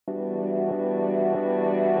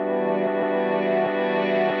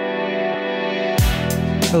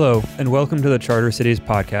Hello, and welcome to the Charter Cities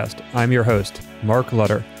podcast. I'm your host, Mark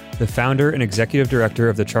Lutter, the founder and executive director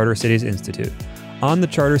of the Charter Cities Institute. On the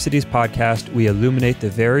Charter Cities podcast, we illuminate the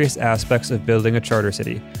various aspects of building a charter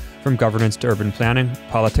city, from governance to urban planning,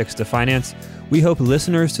 politics to finance. We hope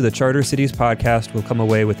listeners to the Charter Cities podcast will come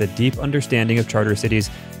away with a deep understanding of charter cities,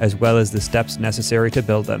 as well as the steps necessary to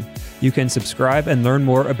build them. You can subscribe and learn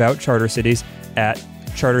more about charter cities at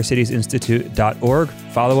chartercitiesinstitute.org.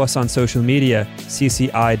 Follow us on social media,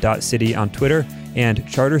 cci.city on Twitter, and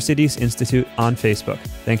Charter Cities Institute on Facebook.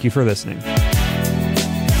 Thank you for listening.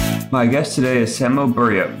 My guest today is Samo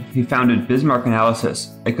Burja. He founded Bismarck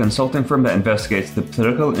Analysis, a consulting firm that investigates the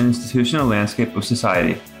political and institutional landscape of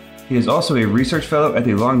society. He is also a research fellow at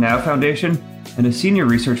the Long Now Foundation and a senior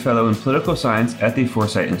research fellow in political science at the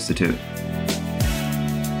Foresight Institute.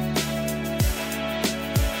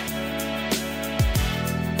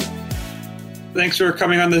 Thanks for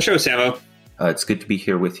coming on the show, Samo. It's good to be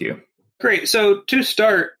here with you. Great. So to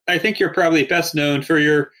start, I think you're probably best known for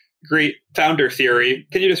your great founder theory.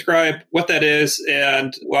 Can you describe what that is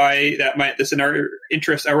and why that might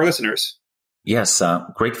interest our listeners? Yes.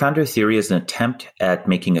 Great founder theory is an attempt at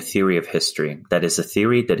making a theory of history. That is a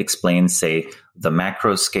theory that explains, say, the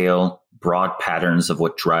macro scale, broad patterns of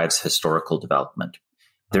what drives historical development.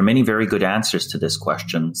 There are many very good answers to this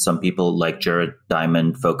question. Some people, like Jared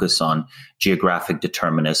Diamond, focus on geographic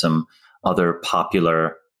determinism. Other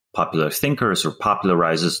popular thinkers or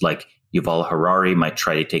popularizers like Yuval Harari might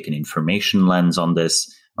try to take an information lens on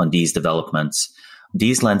these developments.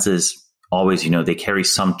 These lenses always, they carry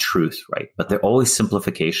some truth, right? But they're always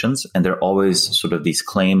simplifications, and they're always sort of these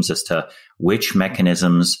claims as to which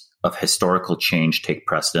mechanisms of historical change take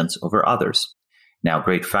precedence over others. Now,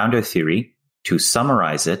 great founder theory, to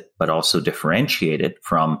summarize it, but also differentiate it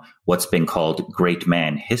from what's been called great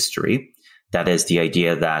man history, that is the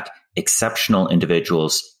idea that exceptional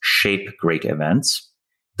individuals shape great events.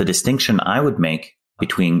 The distinction I would make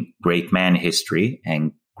between great man history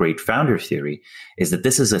and great founder theory is that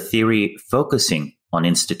this is a theory focusing on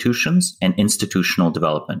institutions and institutional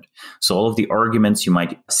development. So all of the arguments you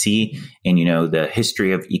might see in, the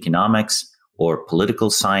history of economics or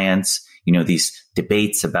political science, these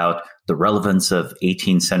debates about the relevance of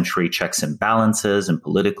 18th century checks and balances and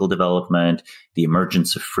political development, the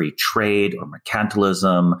emergence of free trade or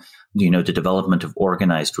mercantilism, the development of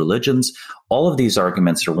organized religions. All of these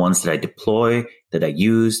arguments are ones that I deploy, that I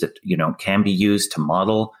use, that, can be used to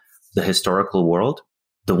model the historical world.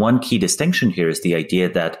 The one key distinction here is the idea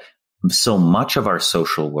that so much of our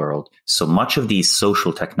social world, so much of these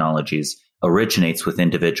social technologies originates with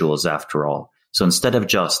individuals after all. So instead of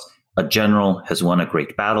just a general has won a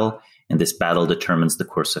great battle, and this battle determines the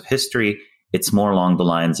course of history, it's more along the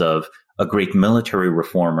lines of a great military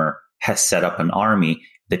reformer has set up an army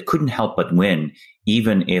that couldn't help but win,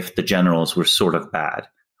 even if the generals were sort of bad.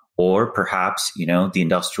 Or perhaps, the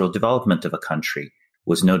industrial development of a country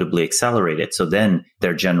was notably accelerated. So then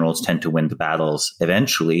their generals tend to win the battles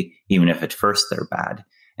eventually, even if at first they're bad.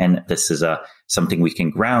 And this is something we can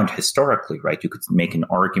ground historically, right? You could make an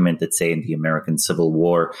argument that, say, in the American Civil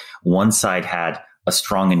War, one side had a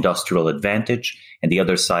strong industrial advantage and the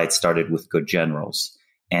other side started with good generals.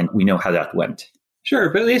 And we know how that went.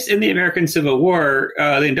 Sure, but at least in the American Civil War,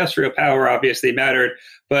 the industrial power obviously mattered,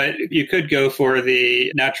 but you could go for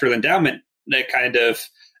the natural endowment, that kind of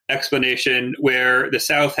explanation where the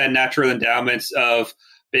South had natural endowments of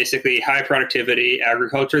basically high productivity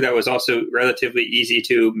agriculture that was also relatively easy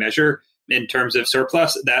to measure in terms of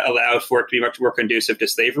surplus that allowed for it to be much more conducive to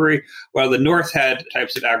slavery, while the North had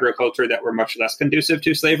types of agriculture that were much less conducive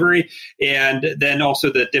to slavery. And then also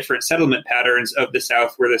the different settlement patterns of the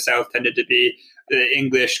South, where the South tended to be the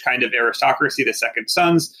English kind of aristocracy, the Second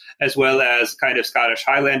Sons, as well as kind of Scottish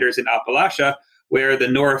Highlanders in Appalachia, where the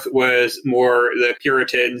North was more the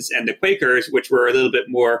Puritans and the Quakers, which were a little bit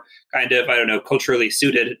more kind of, culturally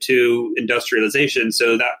suited to industrialization.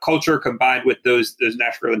 So that culture combined with those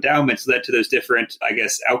natural endowments led to those different,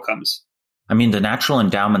 outcomes. I mean, the natural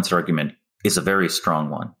endowments argument is a very strong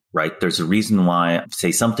one, right? There's a reason why,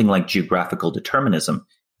 say, something like geographical determinism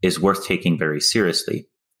is worth taking very seriously.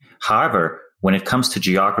 However, when it comes to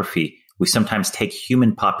geography, we sometimes take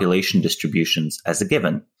human population distributions as a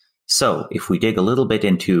given. So if we dig a little bit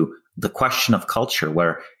into the question of culture,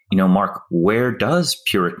 where, Mark, where does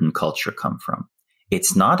Puritan culture come from?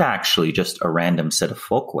 It's not actually just a random set of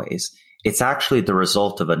folkways. It's actually the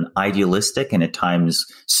result of an idealistic and at times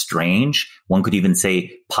strange, one could even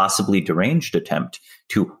say possibly deranged attempt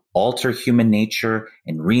to alter human nature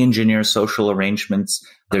and re-engineer social arrangements.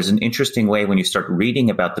 There's an interesting way when you start reading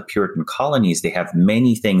about the Puritan colonies, they have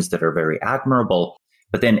many things that are very admirable,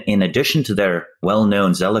 But then in addition to their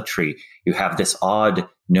well-known zealotry, you have this odd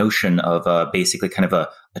notion of basically kind of a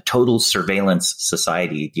total surveillance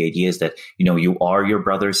society. The idea is that, you are your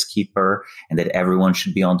brother's keeper and that everyone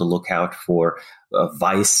should be on the lookout for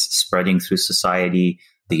vice spreading through society.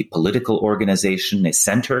 The political organization is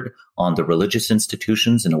centered on the religious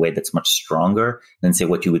institutions in a way that's much stronger than, say,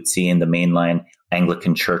 what you would see in the mainline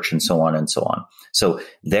Anglican Church and so on and so on. So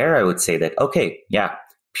there I would say that, okay, yeah,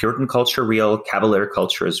 Puritan culture real, Cavalier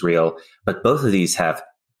culture is real, but both of these have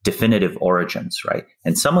definitive origins, right?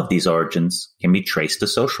 And some of these origins can be traced to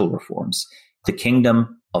social reforms. The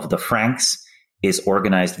kingdom of the Franks is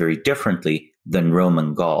organized very differently than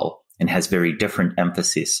Roman Gaul and has very different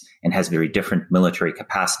emphasis and has very different military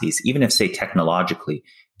capacities, even if, say, technologically,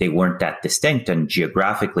 they weren't that distinct, and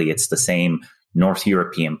geographically, it's the same North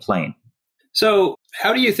European plain. So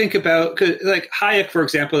how do you think about, like Hayek, for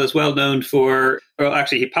example, is well known for, well,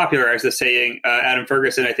 actually, he popularized the saying, Adam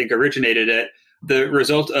Ferguson, I think, originated it, the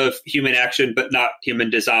result of human action, but not human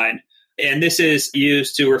design. And this is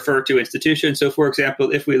used to refer to institutions. So, for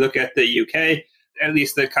example, if we look at the UK, at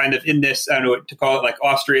least the kind of in this, I don't know what to call it, like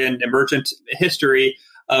Austrian emergent history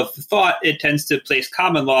of thought, it tends to place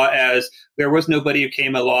common law as there was nobody who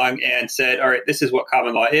came along and said, all right, this is what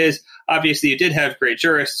common law is. Obviously, you did have great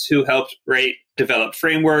jurists who helped develop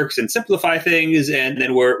frameworks and simplify things and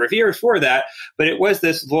then were revered for that. But it was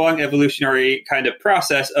this long evolutionary kind of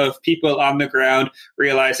process of people on the ground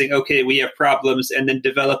realizing, okay, we have problems, and then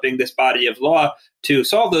developing this body of law to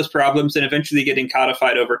solve those problems and eventually getting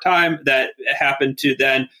codified over time that happened to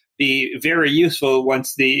then be very useful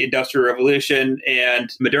once the Industrial Revolution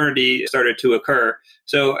and modernity started to occur.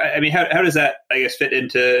 So, I mean, how does that, I guess, fit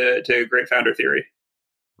into great founder theory?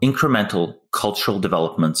 Incremental cultural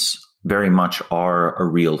developments very much are a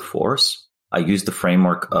real force. I use the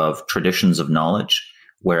framework of traditions of knowledge,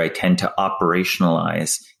 where I tend to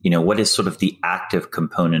operationalize, what is sort of the active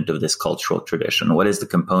component of this cultural tradition? What is the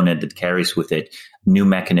component that carries with it new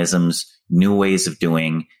mechanisms, new ways of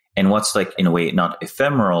doing, and what's, like, in a way, not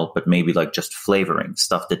ephemeral, but maybe like just flavoring,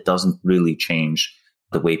 stuff that doesn't really change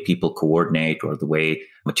the way people coordinate or the way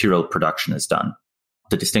material production is done.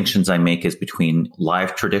 The distinctions I make is between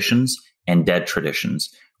live traditions and dead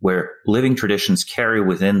traditions, where living traditions carry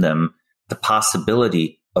within them the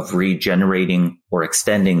possibility of regenerating or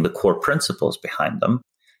extending the core principles behind them.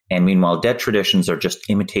 And meanwhile, dead traditions are just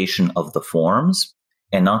imitation of the forms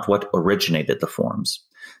and not what originated the forms.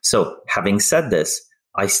 So having said this,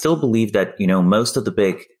 I still believe that, most of the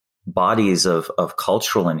big bodies of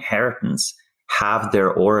cultural inheritance have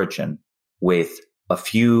their origin with a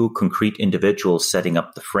few concrete individuals setting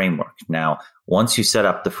up the framework. Now, once you set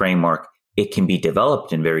up the framework, it can be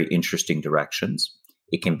developed in very interesting directions.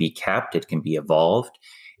 It can be kept, it can be evolved.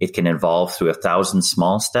 It can evolve through 1,000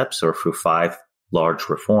 small steps or through 5 large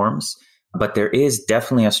reforms. But there is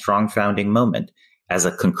definitely a strong founding moment. As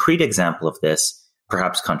a concrete example of this,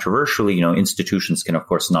 perhaps controversially, institutions can, of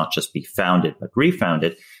course, not just be founded, but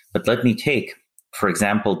refounded. But let me take, for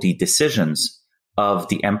example, the decisions of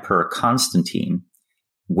the Emperor Constantine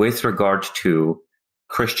with regard to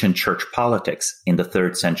Christian church politics in the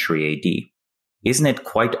 3rd century AD. Isn't it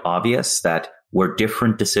quite obvious that were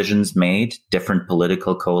different decisions made, different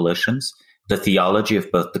political coalitions, the theology of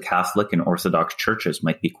both the Catholic and Orthodox churches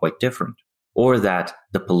might be quite different, or that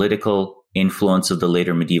the political influence of the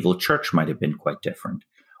later medieval church might have been quite different,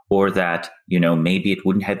 or that, maybe it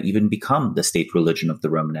wouldn't have even become the state religion of the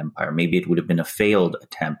Roman Empire. Maybe it would have been a failed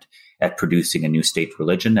attempt at producing a new state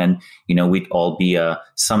religion, and, we'd all be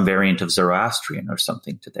some variant of Zoroastrian or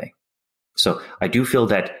something today. So I do feel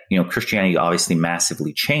that, Christianity obviously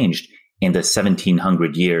massively changed in the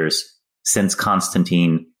 1700 years since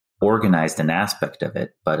Constantine organized an aspect of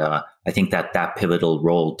it. But I think that pivotal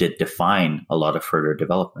role did define a lot of further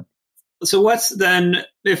development. So what's then,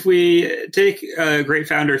 if we take great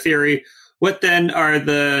founder theory, what then are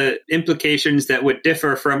the implications that would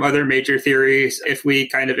differ from other major theories if we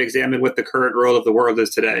kind of examine what the current role of the world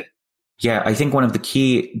is today? Yeah, I think one of the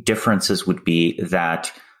key differences would be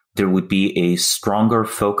that there would be a stronger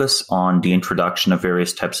focus on the introduction of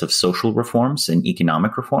various types of social reforms and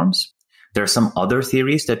economic reforms. There are some other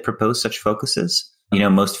theories that propose such focuses.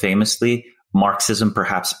 Most famously, Marxism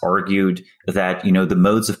perhaps argued that, the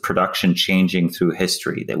modes of production changing through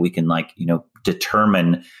history, that we can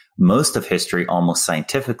determine most of history almost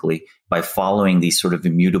scientifically by following these sort of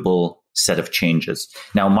immutable set of changes.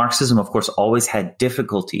 Now, Marxism, of course, always had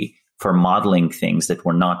difficulty for modeling things that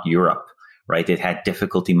were not Europe, right? It had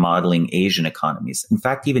difficulty modeling Asian economies. In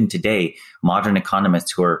fact, even today, modern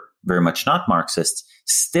economists who are very much not Marxists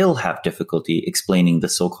still have difficulty explaining the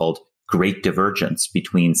so-called great divergence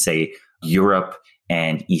between, say, Europe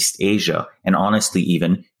and East Asia, and honestly,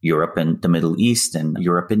 even Europe and the Middle East and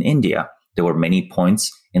Europe and India. There were many points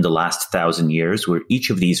in the last 1,000 years where each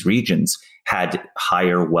of these regions had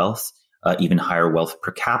higher wealth, even higher wealth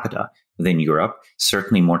per capita than Europe,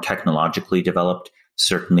 certainly more technologically developed,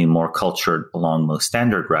 certainly more cultured along most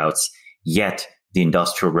standard routes. Yet the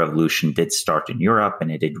Industrial Revolution did start in Europe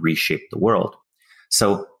and it did reshape the world.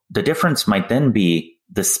 So the difference might then be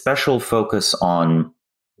the special focus on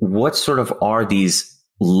what sort of are these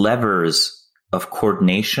levers of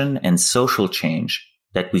coordination and social change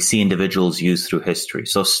that we see individuals use through history.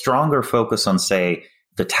 So stronger focus on, say,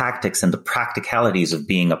 the tactics and the practicalities of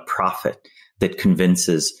being a prophet that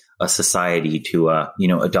convinces a society to,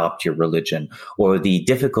 adopt your religion, or the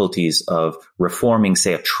difficulties of reforming,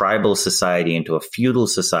 say, a tribal society into a feudal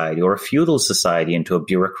society, or a feudal society into a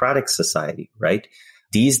bureaucratic society, right?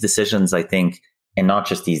 These decisions, I think, and not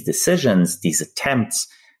just these decisions, these attempts,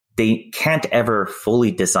 they can't ever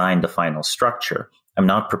fully design the final structure. I'm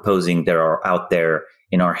not proposing there are out there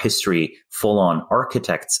in our history full-on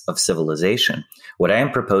architects of civilization. What I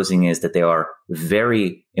am proposing is that they are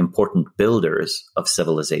very important builders of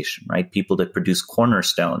civilization, right? People that produce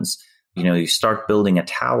cornerstones. You start building a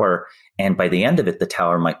tower, and by the end of it, the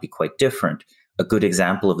tower might be quite different. A good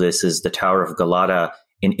example of this is the Tower of Galata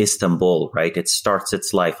in Istanbul, right? It starts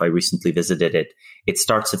its life. I recently visited it. It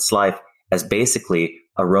starts its life as basically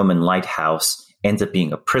a Roman lighthouse, ends up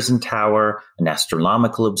being a prison tower, an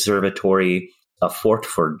astronomical observatory, a fort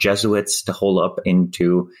for Jesuits to hole up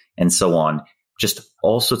into, and so on. Just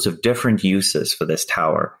all sorts of different uses for this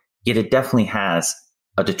tower. Yet it definitely has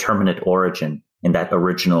a determinate origin in that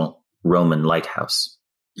original Roman lighthouse.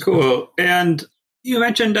 Cool. And you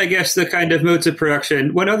mentioned, I guess, the kind of modes of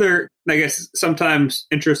production. One other, I guess, sometimes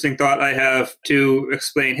interesting thought I have to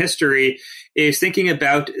explain history is thinking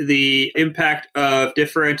about the impact of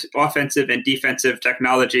different offensive and defensive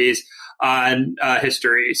technologies on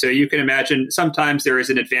history. So you can imagine sometimes there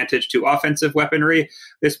is an advantage to offensive weaponry.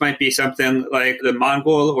 This might be something like the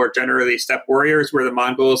Mongol, or generally steppe warriors, where the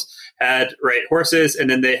Mongols had horses, and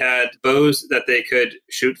then they had bows that they could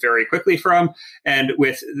shoot very quickly from. And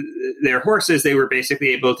with their horses, they were basically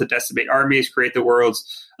able to decimate armies, create the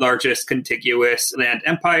world's largest contiguous land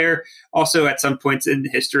empire. Also, at some points in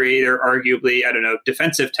history, there are arguably,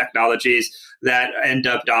 defensive technologies that end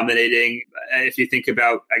up dominating. If you think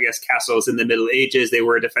about, I guess, castles in the Middle Ages, they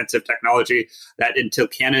were a defensive technology that until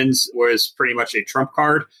cannons was pretty much a trump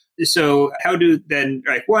card. So how do then,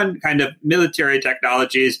 one, kind of military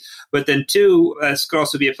technologies, but then two, this could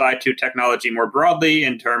also be applied to technology more broadly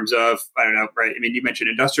in terms of, you mentioned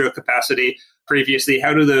industrial capacity previously.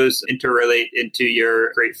 How do those interrelate into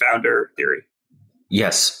your great founder theory?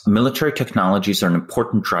 Yes, military technologies are an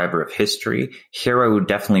important driver of history. Here I would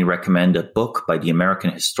definitely recommend a book by the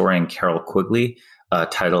American historian Carroll Quigley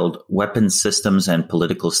titled Weapons Systems and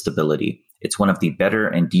Political Stability. It's one of the better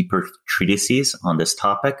and deeper treatises on this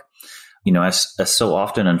topic. As so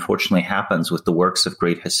often unfortunately happens with the works of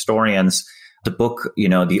great historians, the book,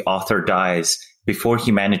 the author dies before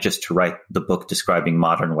he manages to write the book describing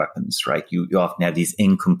modern weapons, right? You often have these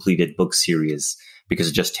incompleted book series because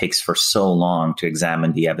it just takes for so long to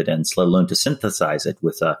examine the evidence, let alone to synthesize it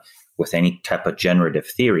with any type of generative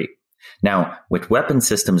theory. Now, with weapon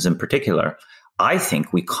systems in particular, I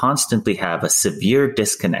think we constantly have a severe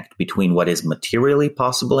disconnect between what is materially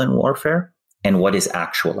possible in warfare and what is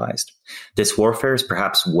actualized. This warfare is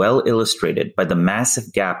perhaps well illustrated by the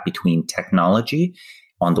massive gap between technology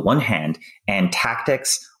on the one hand and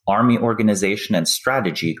tactics, army organization, and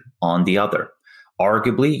strategy on the other.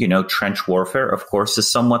 Arguably, trench warfare, of course,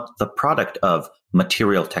 is somewhat the product of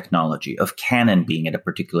material technology, of cannon being at a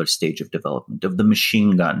particular stage of development, of the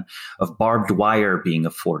machine gun, of barbed wire being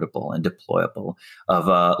affordable and deployable, of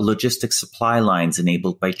logistic supply lines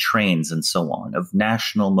enabled by trains and so on, of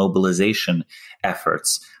national mobilization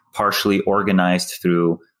efforts, partially organized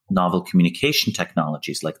through novel communication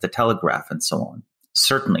technologies like the telegraph and so on.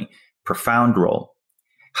 Certainly, profound role.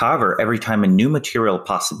 However, every time a new material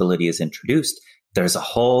possibility is introduced, there's a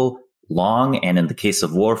whole long, and in the case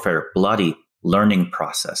of warfare, bloody learning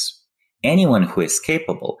process. Anyone who is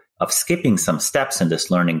capable of skipping some steps in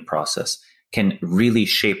this learning process can really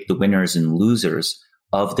shape the winners and losers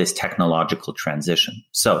of this technological transition.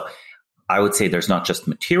 So I would say there's not just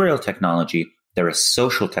material technology, there is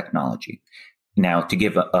social technology. Now, to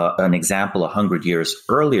give an example, 100 years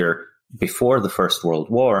earlier, before the First World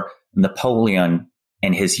War, Napoleon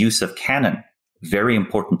and his use of cannon, very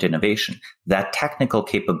important innovation. That technical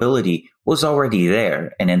capability was already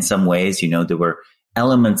there. And in some ways, there were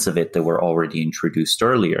elements of it that were already introduced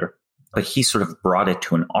earlier, but he sort of brought it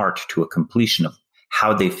to an art, to a completion of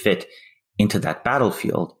how they fit into that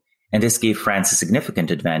battlefield. And this gave France a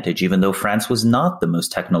significant advantage, even though France was not the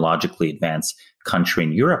most technologically advanced country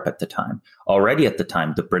in Europe at the time. Already at the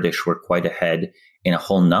time, the British were quite ahead in a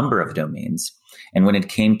whole number of domains. And when it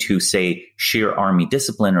came to, say, sheer army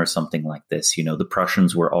discipline or something like this, the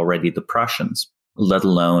Prussians were already the Prussians, let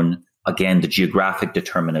alone, again, the geographic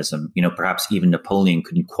determinism. Perhaps even Napoleon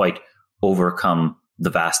couldn't quite overcome the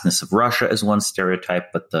vastness of Russia as one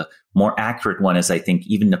stereotype, but the more accurate one is, I think,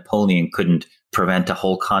 even Napoleon couldn't prevent a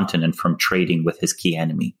whole continent from trading with his key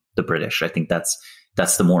enemy, the British. I think that's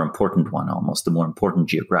the more important one, almost the more important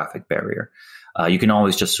geographic barrier. You can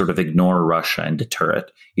always just sort of ignore Russia and deter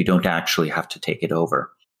it. You don't actually have to take it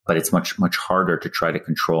over, but it's much, much harder to try to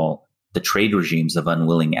control the trade regimes of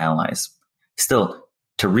unwilling allies. Still,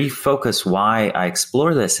 to refocus why I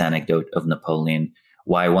explore this anecdote of Napoleon,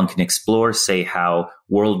 why one can explore, say, how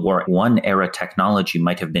World War I era technology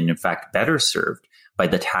might have been, in fact, better served by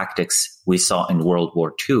the tactics we saw in World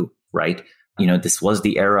War II, right? This was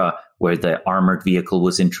the era where the armored vehicle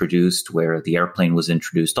was introduced, where the airplane was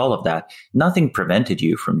introduced, all of that. Nothing prevented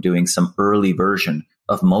you from doing some early version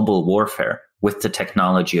of mobile warfare with the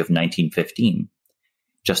technology of 1915.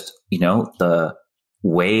 Just, the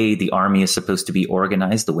way the army is supposed to be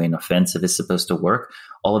organized, the way an offensive is supposed to work,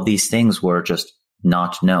 all of these things were just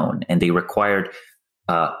not known. And they required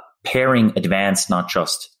pairing advance,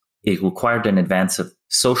 it required an advance of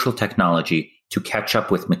social technology to catch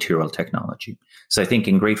up with material technology. So I think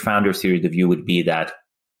in Great Founder Theory, the view would be that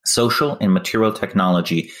social and material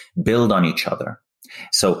technology build on each other.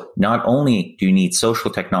 So not only do you need social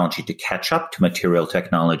technology to catch up to material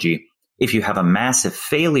technology, if you have a massive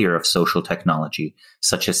failure of social technology,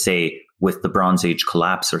 such as, say, with the Bronze Age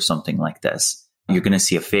collapse or something like this, you're going to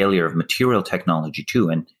see a failure of material technology too.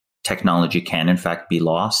 And technology can, in fact, be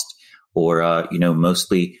lost or,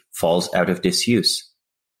 mostly falls out of disuse.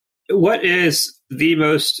 What is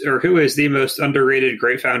who is the most underrated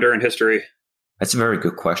great founder in history? That's a very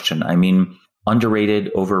good question. I mean, underrated,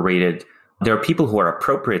 overrated. There are people who are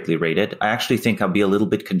appropriately rated. I actually think I'll be a little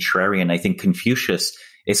bit contrarian. I think Confucius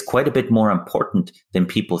is quite a bit more important than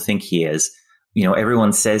people think he is.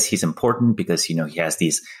 Everyone says he's important because, he has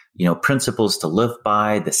these, principles to live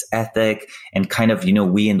by, this ethic, and kind of,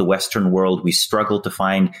 we in the Western world, we struggle to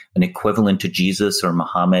find an equivalent to Jesus or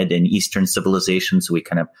Muhammad in Eastern civilizations. So we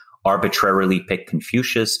kind of arbitrarily pick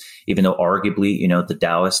Confucius, even though arguably, the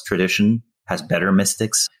Taoist tradition has better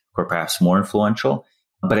mystics or perhaps more influential.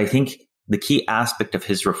 But I think the key aspect of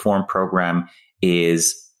his reform program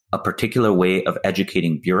is a particular way of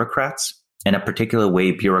educating bureaucrats and a particular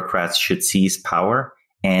way bureaucrats should seize power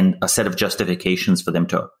and a set of justifications for them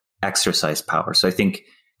to exercise power. So I think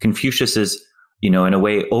Confucius is, in a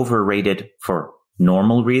way overrated for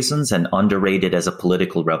normal reasons and underrated as a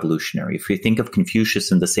political revolutionary. If we think of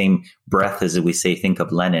Confucius in the same breath as we say, think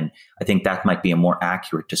of Lenin, I think that might be a more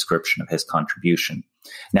accurate description of his contribution.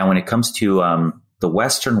 Now, when it comes to the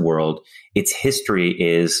Western world, its history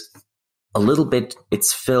is a little bit,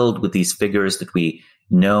 it's filled with these figures that we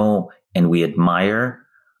know and we admire.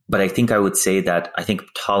 But I think I would say that I think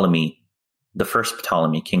Ptolemy, the first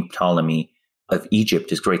Ptolemy, King Ptolemy of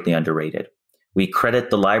Egypt, is greatly underrated. We credit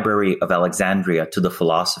the Library of Alexandria to the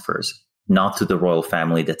philosophers, not to the royal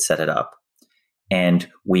family that set it up. And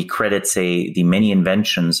we credit, say, the many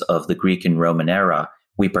inventions of the Greek and Roman era.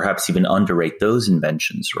 We perhaps even underrate those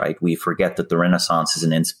inventions, right? We forget that the Renaissance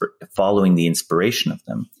is following the inspiration of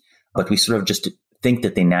them. But we sort of just think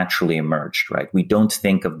that they naturally emerged, right? We don't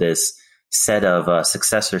think of this set of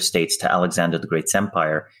successor states to Alexander the Great's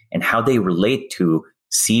empire and how they relate to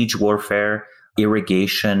siege warfare,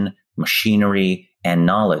 irrigation, machinery, and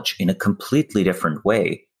knowledge in a completely different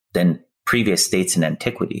way than previous states in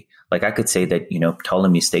antiquity. Like I could say that,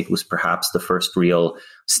 Ptolemy's state was perhaps the first real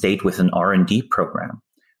state with an R&D program,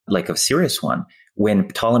 like a serious one. When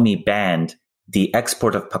Ptolemy banned the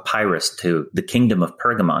export of papyrus to the kingdom of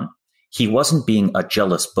Pergamon, he wasn't being a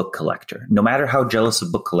jealous book collector. No matter how jealous a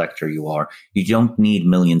book collector you are, you don't need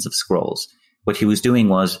millions of scrolls. What he was doing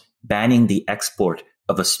was banning the export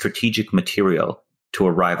of a strategic material to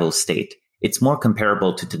a rival state. It's more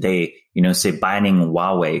comparable to today, say banning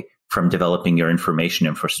Huawei from developing your information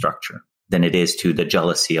infrastructure than it is to the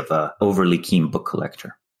jealousy of a overly keen book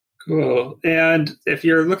collector. Cool. And if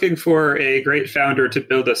you're looking for a great founder to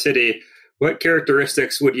build a city, what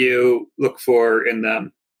characteristics would you look for in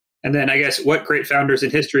them? And then I guess what great founders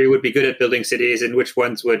in history would be good at building cities and which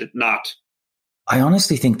ones would not? I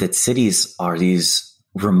honestly think that cities are these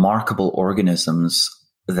remarkable organisms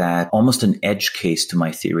that almost an edge case to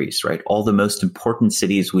my theories, right? All the most important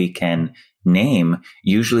cities we can name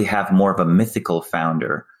usually have more of a mythical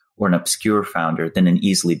founder or an obscure founder than an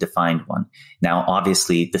easily defined one. Now,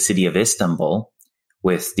 obviously, the city of Istanbul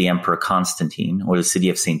with the Emperor Constantine or the city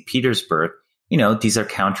of St. Petersburg, these are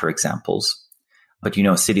counterexamples. But,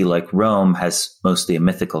 a city like Rome has mostly a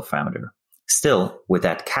mythical founder. Still, with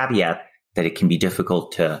that caveat that it can be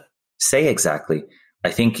difficult to say exactly,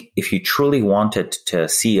 I think if you truly wanted to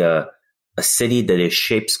see a city that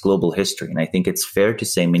shapes global history, and I think it's fair to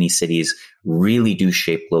say many cities really do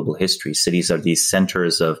shape global history. Cities are these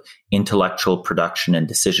centers of intellectual production and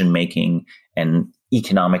decision-making, and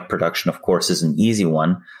economic production, of course, is an easy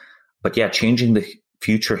one. But yeah, changing the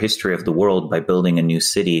future history of the world by building a new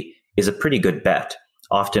city is a pretty good bet,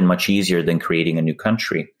 often much easier than creating a new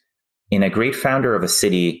country. In a great founder of a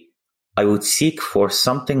city, I would seek for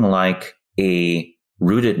something like a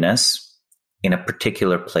rootedness in a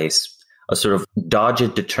particular place, a sort of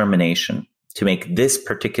dogged determination to make this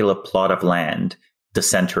particular plot of land the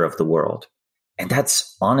center of the world. And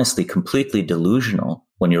that's honestly completely delusional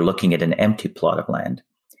when you're looking at an empty plot of land.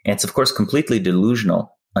 And it's, of course, completely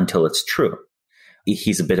delusional until it's true.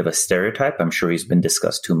 He's a bit of a stereotype. I'm sure he's been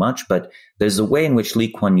discussed too much, but there's a way in which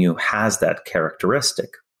Lee Kuan Yew has that characteristic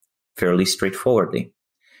fairly straightforwardly.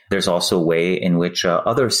 There's also a way in which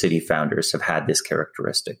other city founders have had this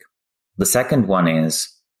characteristic. The second one is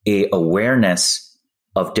a awareness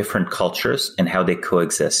of different cultures and how they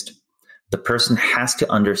coexist. The person has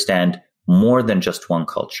to understand more than just one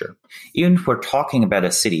culture. Even if we're talking about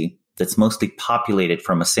a city that's mostly populated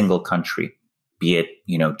from a single country, be it,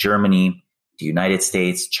 Germany, the United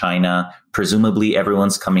States, China, presumably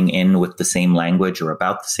everyone's coming in with the same language or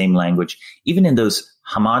about the same language. Even in those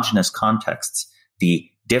homogenous contexts, the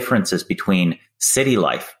differences between city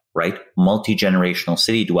life, right? Multi-generational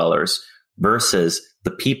city dwellers versus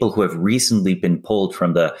the people who have recently been pulled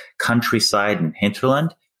from the countryside and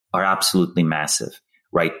hinterland are absolutely massive,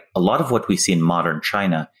 right? A lot of what we see in modern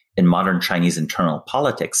China, in modern Chinese internal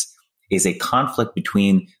politics, is a conflict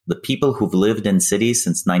between the people who've lived in cities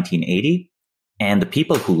since 1980 and the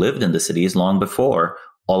people who lived in the cities long before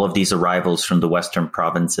all of these arrivals from the Western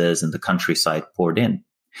provinces and the countryside poured in.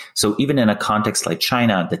 So even in a context like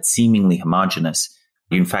China that's seemingly homogenous,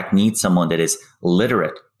 you in fact need someone that is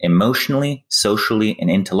literate emotionally, socially, and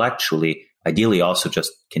intellectually, ideally also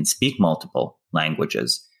just can speak multiple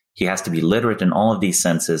languages. He has to be literate in all of these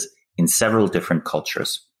senses in several different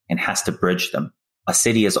cultures and has to bridge them. A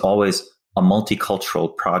city is always a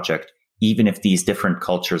multicultural project, even if these different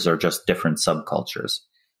cultures are just different subcultures.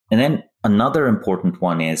 And then another important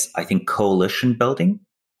one is, I think, coalition building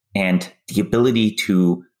and the ability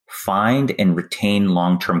to find and retain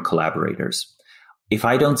long-term collaborators. If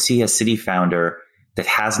I don't see a city founder that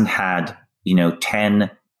hasn't had,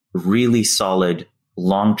 10 really solid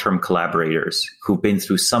long-term collaborators who've been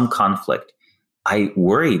through some conflict, I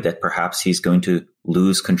worry that perhaps he's going to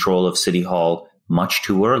lose control of City Hall much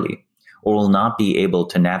too early, or will not be able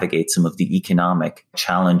to navigate some of the economic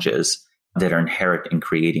challenges that are inherent in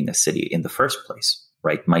creating a city in the first place,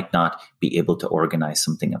 right? Might not be able to organize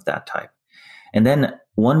something of that type. And then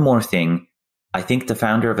one more thing, I think the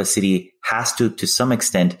founder of a city has to some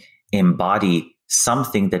extent, embody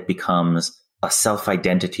something that becomes a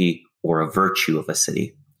self-identity or a virtue of a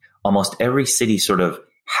city. Almost every city sort of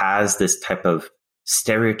has this type of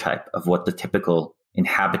stereotype of what the typical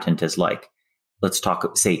inhabitant is like. Let's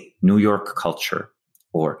talk, say, New York culture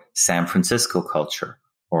or San Francisco culture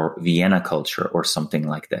or Vienna culture or something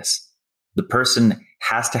like this. The person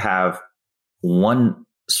has to have one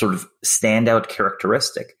sort of standout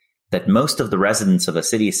characteristic that most of the residents of a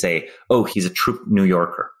city say, oh, he's a true New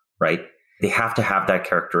Yorker, right? They have to have that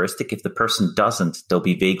characteristic. If the person doesn't, they'll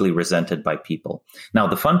be vaguely resented by people. Now,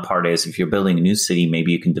 the fun part is if you're building a new city,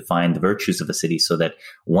 maybe you can define the virtues of a city so that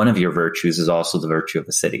one of your virtues is also the virtue of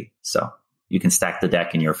a city. So you can stack the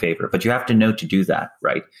deck in your favor, but you have to know to do that,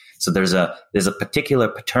 right? So there's a particular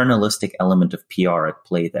paternalistic element of PR at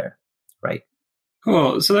play there, right?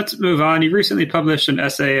 Cool. So let's move on. You recently published an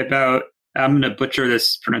essay about, I'm going to butcher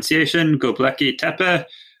this pronunciation, Göbekli Tepe,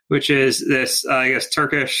 which is this,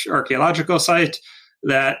 Turkish archaeological site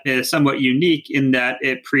that is somewhat unique in that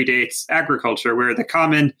it predates agriculture, where the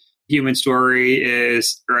common human story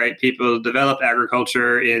is, right, people develop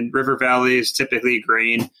agriculture in river valleys, typically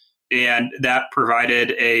grain, and that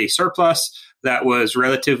provided a surplus that was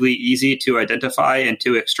relatively easy to identify and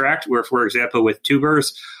to extract, where, for example, with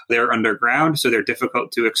tubers, they're underground, so they're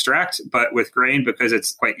difficult to extract. But with grain, because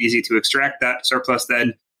it's quite easy to extract, that surplus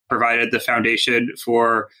then provided the foundation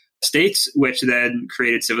for states, which then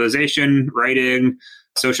created civilization, writing,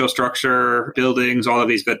 social structure, buildings, all of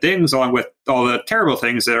these good things, along with all the terrible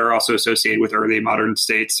things that are also associated with early modern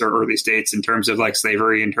states or early states in terms of like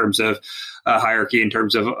slavery, in terms of hierarchy, in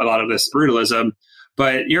terms of a lot of this brutalism.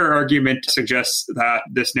 But your argument suggests that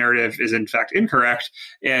this narrative is in fact incorrect,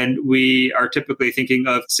 and we are typically thinking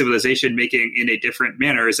of civilization making in a different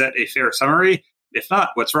manner. Is that a fair summary? If not,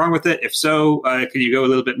 what's wrong with it? If so, can you go a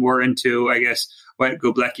little bit more into, I guess, what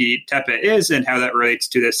Göbekli Tepe is and how that relates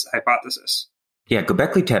to this hypothesis? Yeah,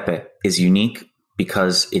 Göbekli Tepe is unique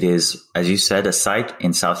because it is, as you said, a site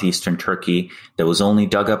in southeastern Turkey that was only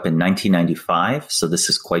dug up in 1995. So this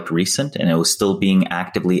is quite recent, and it was still being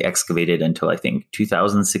actively excavated until, I think,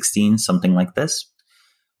 2016, something like this.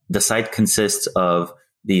 The site consists of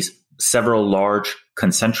these several large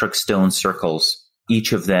concentric stone circles,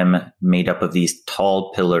 each of them made up of these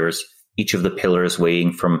tall pillars, each of the pillars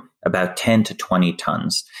weighing from about 10 to 20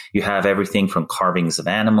 tons. You have everything from carvings of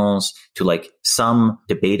animals to like some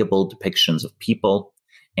debatable depictions of people.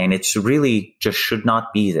 And it's really just should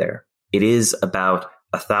not be there. It is about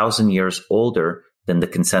 1,000 years older than the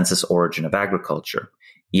consensus origin of agriculture.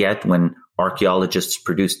 Yet when archaeologists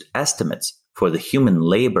produced estimates for the human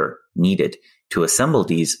labor needed to assemble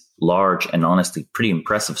these large and honestly pretty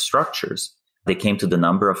impressive structures, they came to the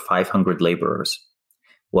number of 500 laborers.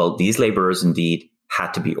 Well, these laborers indeed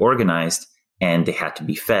had to be organized and they had to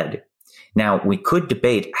be fed. Now, we could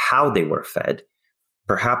debate how they were fed.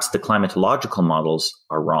 Perhaps the climatological models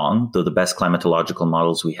are wrong, though the best climatological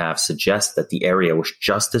models we have suggest that the area was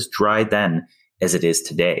just as dry then as it is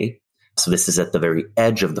today. So this is at the very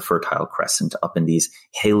edge of the Fertile Crescent, up in these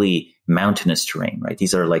hilly, mountainous terrain, right?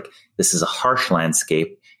 This is a harsh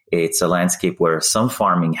landscape. It's a landscape where some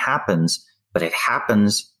farming happens, but it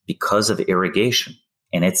happens because of irrigation.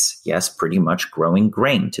 And it's, yes, pretty much growing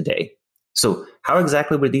grain today. So how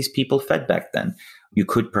exactly were these people fed back then? You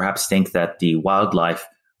could perhaps think that the wildlife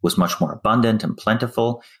was much more abundant and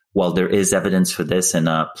plentiful. While there is evidence for this in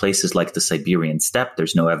places like the Siberian steppe,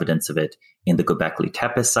 there's no evidence of it in the Göbekli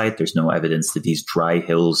Tepe site. There's no evidence that these dry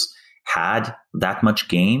hills had that much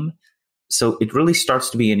game. So it really starts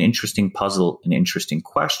to be an interesting puzzle, an interesting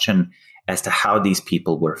question as to how these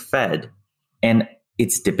people were fed. And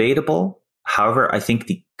it's debatable. However, I think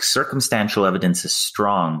the circumstantial evidence is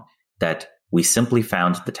strong that we simply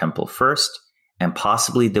found the temple first, and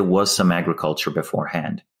possibly there was some agriculture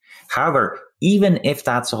beforehand. However, even if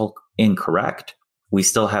that's all incorrect, we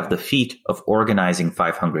still have the feat of organizing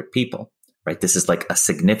 500 people, right? This is like a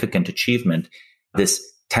significant achievement. This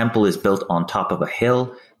temple is built on top of a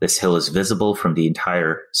hill. This hill is visible from the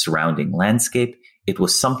entire surrounding landscape. It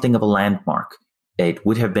was something of a landmark. It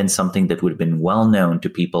would have been something that would have been well known to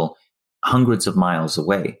people hundreds of miles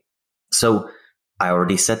away. So I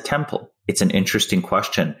already said temple. It's an interesting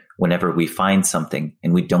question whenever we find something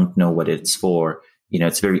and we don't know what it's for.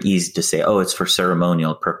 It's very easy to say, oh, it's for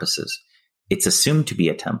ceremonial purposes. It's assumed to be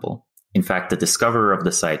a temple. In fact, the discoverer of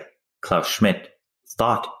the site, Klaus Schmidt,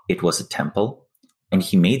 thought it was a temple, and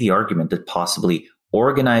he made the argument that possibly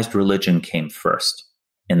organized religion came first,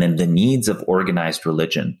 and then the needs of organized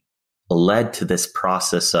religion led to this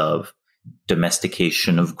process of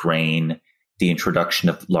domestication of grain, the introduction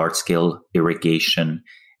of large-scale irrigation,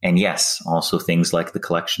 and yes, also things like the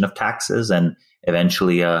collection of taxes and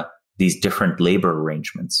eventually these different labor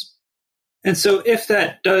arrangements. And so if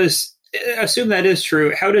that does, assume that is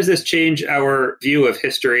true, how does this change our view of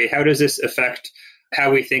history? How does this affect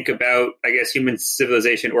how we think about, I guess, human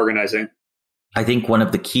civilization organizing? I think one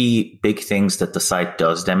of the key big things that the site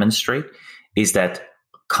does demonstrate is that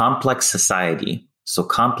complex society, so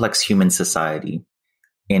complex human society,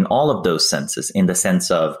 in all of those senses, in the sense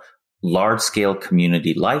of large-scale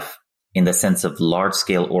community life, in the sense of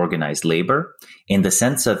large-scale organized labor, in the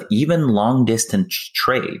sense of even long-distance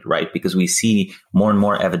trade, right? Because we see more and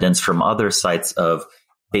more evidence from other sites of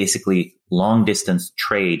basically long-distance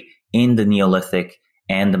trade in the Neolithic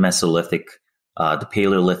and the Mesolithic. The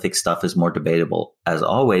Paleolithic stuff is more debatable. As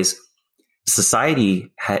always,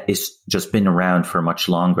 society has just been around for much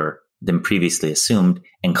longer than previously assumed,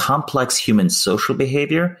 and complex human social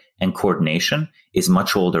behavior and coordination is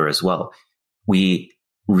much older as well. We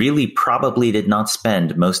really probably did not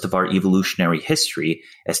spend most of our evolutionary history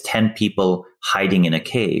as 10 people hiding in a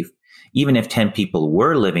cave. Even if 10 people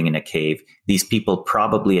were living in a cave, these people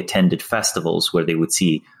probably attended festivals where they would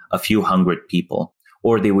see a few hundred people,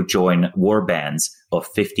 or they would join war bands of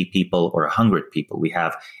 50 people or 100 people. We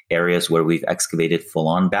have areas where we've excavated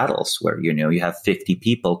full-on battles where, you have 50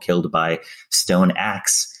 people killed by stone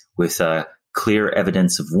axe with clear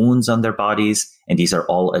evidence of wounds on their bodies. And these are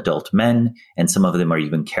all adult men, and some of them are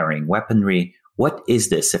even carrying weaponry. What is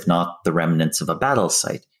this if not the remnants of a battle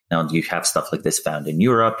site? Now, you have stuff like this found in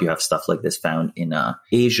Europe. You have stuff like this found in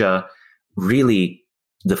Asia. Really,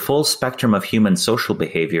 the full spectrum of human social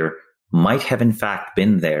behavior might have in fact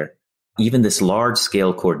been there, even this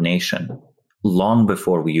large-scale coordination, long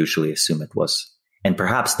before we usually assume it was. And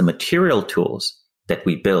perhaps the material tools that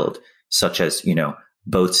we build, such as,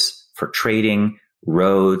 boats for trading,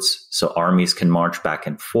 roads so armies can march back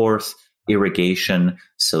and forth, irrigation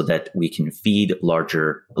so that we can feed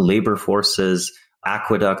larger labor forces,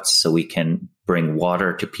 aqueducts so we can bring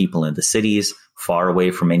water to people in the cities far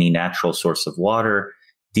away from any natural source of water.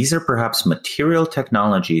 These are perhaps material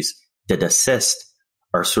technologies that assist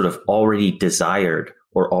our sort of already desired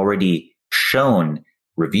or already shown,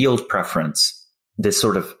 revealed preference, this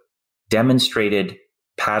sort of demonstrated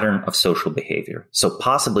pattern of social behavior. So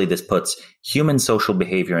possibly this puts human social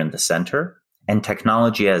behavior in the center and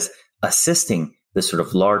technology as assisting this sort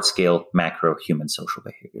of large-scale macro human social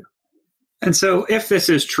behavior. And so if this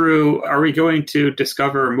is true, are we going to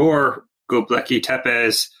discover more Göbekli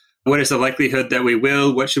Tepes? What is the likelihood that we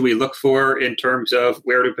will? What should we look for in terms of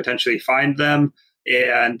where to potentially find them?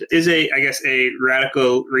 And is a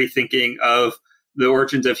radical rethinking of the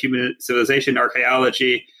origins of human civilization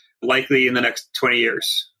archaeology likely in the next 20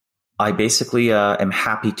 years? I basically am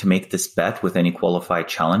happy to make this bet with any qualified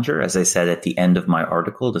challenger. As I said at the end of my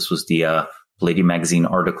article, this was the Palladium magazine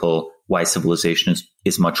article, Why Civilization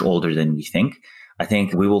is Much Older Than We Think. I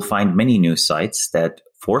think we will find many new sites that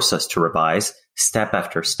force us to revise step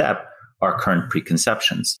after step our current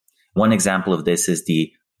preconceptions. One example of this is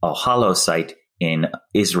the Al-Halo site in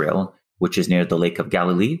Israel, which is near the Lake of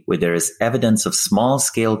Galilee, where there is evidence of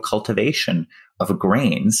small-scale cultivation of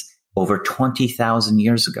grains over 20,000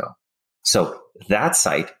 years ago. So that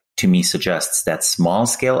site, to me, suggests that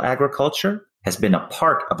small-scale agriculture has been a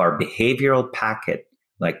part of our behavioral packet,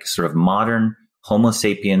 like sort of modern Homo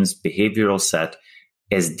sapiens behavioral set,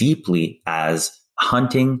 as deeply as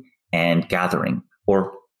hunting and gathering,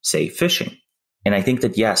 or say fishing. And I think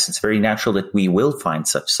that, yes, it's very natural that we will find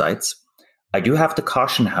such sites. I do have to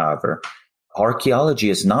caution, however,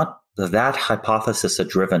 archaeology is not that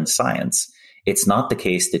hypothesis-driven science. It's not the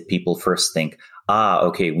case that people first think,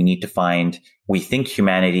 okay, we think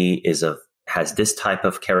humanity has this type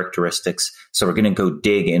of characteristics, so we're going to go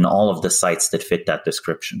dig in all of the sites that fit that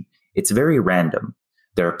description. It's very random.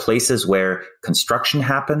 There are places where construction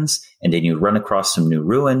happens, and then you run across some new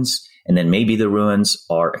ruins, and then maybe the ruins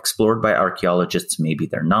are explored by archaeologists, maybe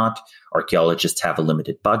they're not. Archaeologists have a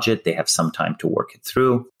limited budget. They have some time to work it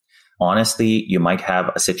through. Honestly, you might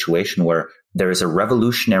have a situation where there is a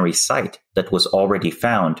revolutionary site that was already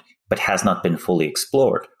found, but has not been fully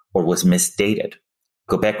explored or was misdated.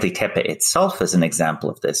 Göbekli Tepe itself is an example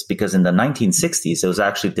of this, because in the 1960s, it was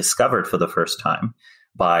actually discovered for the first time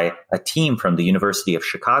by a team from the University of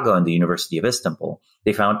Chicago and the University of Istanbul.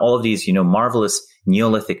 They found all of these, marvelous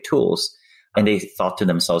Neolithic tools, and they thought to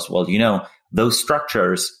themselves, well, those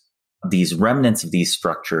structures, these remnants of these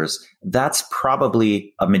structures, that's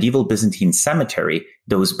probably a medieval Byzantine cemetery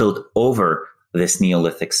that was built over this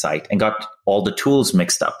Neolithic site and got all the tools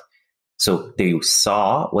mixed up. So they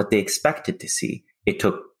saw what they expected to see. It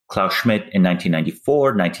took Klaus Schmidt in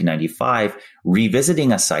 1994, 1995,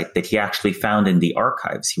 revisiting a site that he actually found in the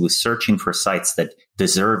archives. He was searching for sites that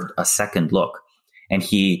deserved a second look. And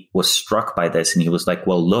he was struck by this, and he was like,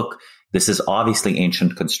 well, look, this is obviously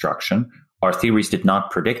ancient construction. Our theories did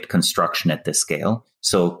not predict construction at this scale.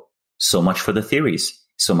 So much for the theories.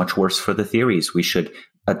 So much worse for the theories. We should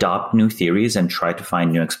adopt new theories and try to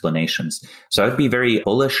find new explanations. So I would be very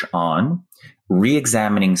bullish on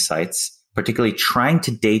re-examining sites, particularly trying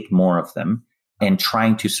to date more of them and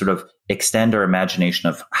trying to sort of extend our imagination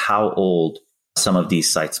of how old some of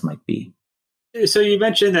these sites might be. So you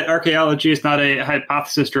mentioned that archaeology is not a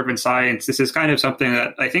hypothesis-driven science. This is kind of something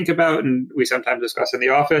that I think about, and we sometimes discuss in the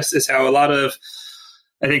office, is how a lot of,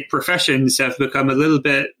 I think, professions have become a little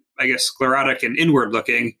bit, sclerotic and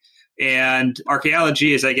inward-looking. And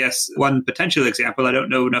archaeology is, one potential example. I don't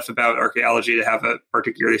know enough about archaeology to have a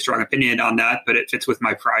particularly strong opinion on that, but it fits with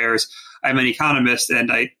my priors. I'm an economist,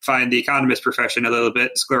 and I find the economist profession a little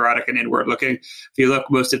bit sclerotic and inward looking. If you look,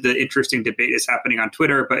 most of the interesting debate is happening on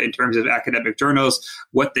Twitter, but in terms of academic journals,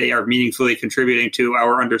 what they are meaningfully contributing to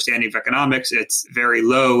our understanding of economics, it's very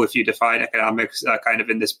low if you define economics kind of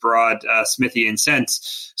in this broad Smithian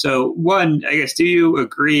sense. So one, do you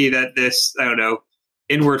agree that this,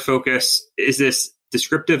 inward focus, is this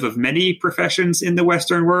descriptive of many professions in the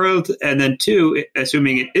Western world? And then two,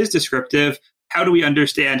 assuming it is descriptive, how do we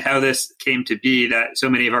understand how this came to be that so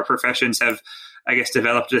many of our professions have,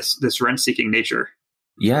 developed this rent-seeking nature?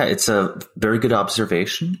 Yeah, it's a very good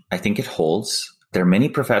observation. I think it holds. There are many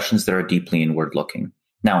professions that are deeply inward-looking.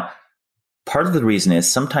 Now, part of the reason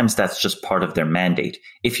is sometimes that's just part of their mandate.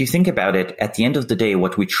 If you think about it, at the end of the day,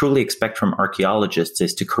 what we truly expect from archaeologists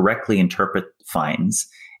is to correctly interpret finds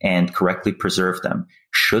and correctly preserve them.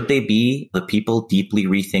 Should they be the people deeply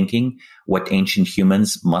rethinking what ancient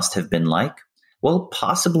humans must have been like? Well,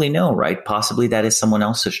 possibly no, right? Possibly that is someone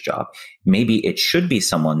else's job. Maybe it should be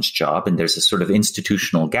someone's job, and there's a sort of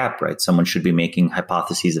institutional gap, right? Someone should be making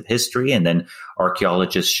hypotheses of history, and then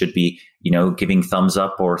archaeologists should be, giving thumbs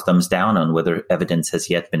up or thumbs down on whether evidence has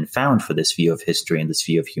yet been found for this view of history and this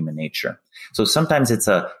view of human nature. So sometimes it's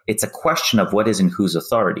a question of what is in whose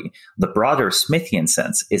authority. The broader Smithian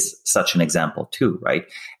sense is such an example too, right?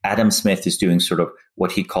 Adam Smith is doing sort of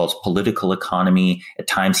what he calls political economy. At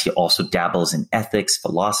times he also dabbles in ethics,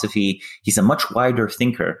 philosophy. He's a much wider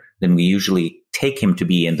thinker than we usually take him to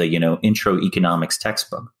be in the, intro economics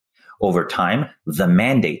textbook. Over time, the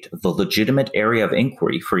mandate, the legitimate area of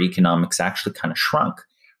inquiry for economics actually kind of shrunk,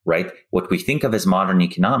 right? What we think of as modern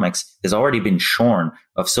economics has already been shorn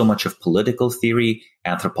of so much of political theory,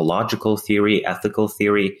 anthropological theory, ethical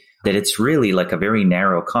theory, that it's really like a very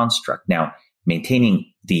narrow construct. Now,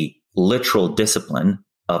 maintaining the literal discipline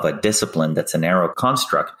of a discipline that's a narrow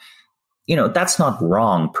construct, that's not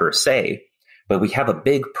wrong per se, but we have a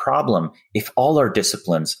big problem if all our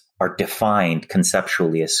disciplines are defined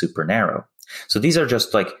conceptually as super narrow. So these are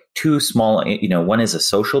just like two small, one is a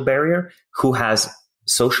social barrier, who has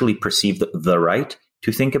socially perceived the right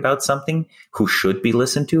to think about something, who should be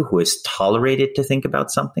listened to, who is tolerated to think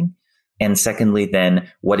about something. And secondly,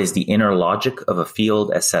 then what is the inner logic of a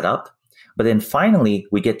field as set up? But then finally,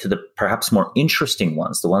 we get to the perhaps more interesting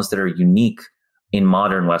ones, the ones that are unique in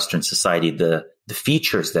modern Western society, the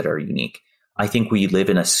features that are unique. I think we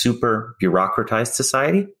live in a super bureaucratized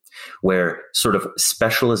society where sort of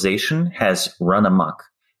specialization has run amok.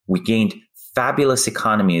 We gained fabulous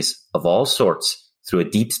economies of all sorts through a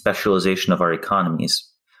deep specialization of our economies.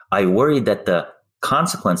 I worry that the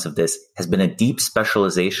consequence of this has been a deep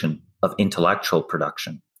specialization of intellectual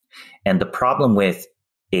production. And the problem with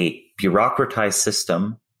a bureaucratized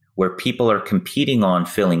system where people are competing on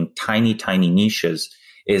filling tiny, tiny niches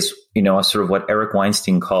is, sort of what Eric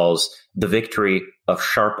Weinstein calls the victory of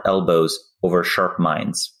sharp elbows over sharp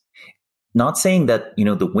minds. Not saying that,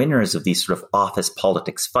 the winners of these sort of office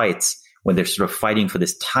politics fights, when they're sort of fighting for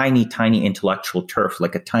this tiny, tiny intellectual turf,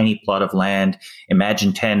 like a tiny plot of land,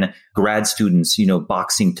 imagine 10 grad students,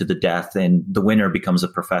 boxing to the death, and the winner becomes a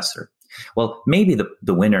professor. Well, maybe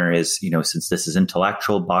the winner is, since this is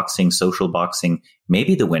intellectual boxing, social boxing,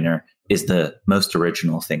 maybe the winner is the most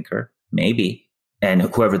original thinker, maybe. And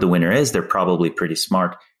whoever the winner is, they're probably pretty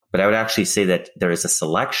smart. But I would actually say that there is a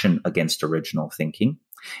selection against original thinking.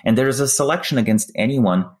 And there is a selection against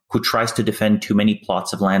anyone who tries to defend too many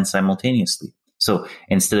plots of land simultaneously. So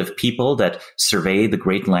instead of people that survey the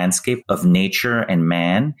great landscape of nature and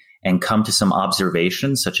man and come to some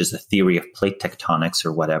observations, such as the theory of plate tectonics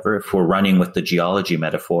or whatever, if we're running with the geology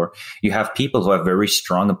metaphor, you have people who have very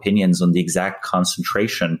strong opinions on the exact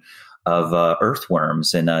concentration of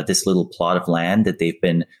earthworms in this little plot of land that they've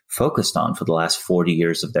been focused on for the last 40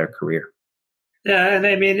 years of their career. Yeah, and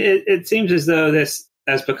I mean, it seems as though this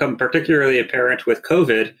has become particularly apparent with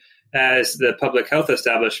COVID, as the public health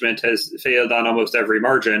establishment has failed on almost every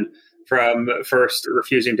margin, from first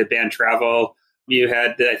refusing to ban travel. You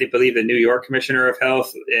had, I believe, the New York Commissioner of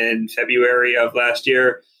Health in February of last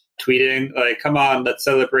year tweeting, like, come on, let's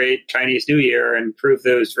celebrate Chinese New Year and prove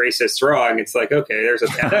those racists wrong. It's like, okay, there's a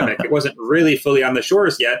pandemic. It wasn't really fully on the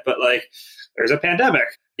shores yet, but like, there's a pandemic.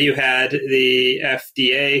 You had the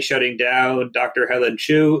FDA shutting down Dr. Helen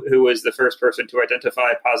Chu, who was the first person to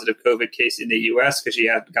identify a positive COVID case in the U.S. because she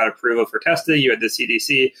had got approval for testing. You had the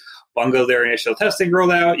CDC bungle their initial testing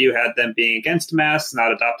rollout. You had them being against masks,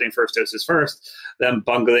 not adopting first doses first, them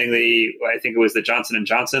bungling the Johnson &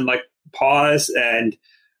 Johnson pause and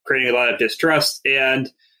creating a lot of distrust. And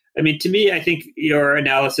I mean, to me, I think your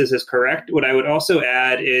analysis is correct. What I would also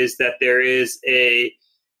add is that there is a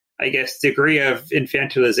degree of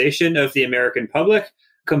infantilization of the American public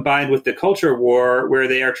combined with the culture war, where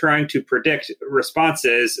they are trying to predict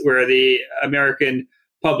responses, where the American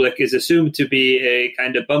public is assumed to be a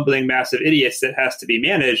kind of bumbling mass of idiots that has to be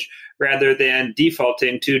managed, rather than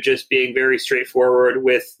defaulting to just being very straightforward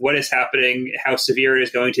with what is happening, how severe it is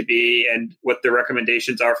going to be, and what the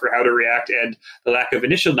recommendations are for how to react, and the lack of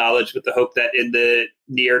initial knowledge, with the hope that in the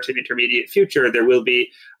near to intermediate future, there will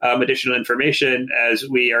be additional information as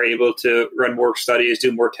we are able to run more studies,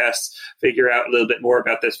 do more tests, figure out a little bit more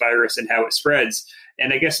about this virus and how it spreads.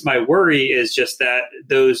 And I guess my worry is just that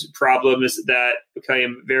those problems that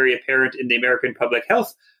became very apparent in the American public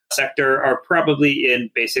health sector are probably in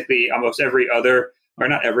basically almost every other or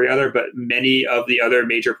not every other, but many of the other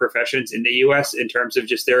major professions in the US in terms of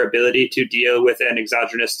just their ability to deal with an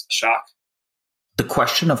exogenous shock? The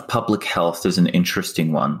question of public health is an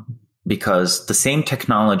interesting one because the same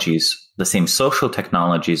technologies, the same social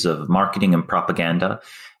technologies of marketing and propaganda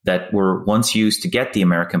that were once used to get the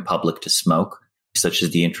American public to smoke, such as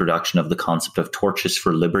the introduction of the concept of torches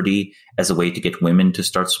for liberty as a way to get women to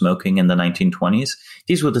start smoking in the 1920s.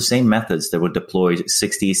 These were the same methods that were deployed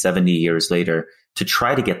 60, 70 years later to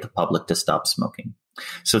try to get the public to stop smoking.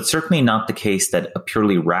 So it's certainly not the case that a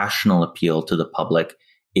purely rational appeal to the public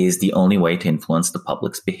is the only way to influence the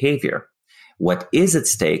public's behavior. What is at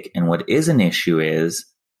stake and what is an issue is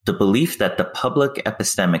the belief that the public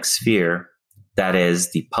epistemic sphere, that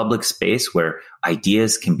is the public space where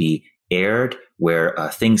ideas can be aired, where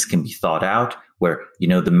things can be thought out, where,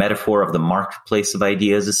 the metaphor of the marketplace of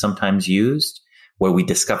ideas is sometimes used, where we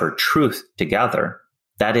discover truth together,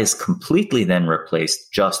 that is completely then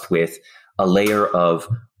replaced just with a layer of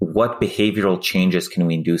what behavioral changes can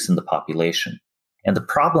we induce in the population. And the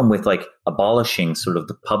problem with abolishing sort of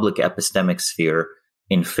the public epistemic sphere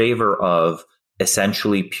in favor of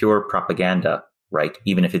essentially pure propaganda, right?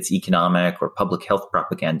 Even if it's economic or public health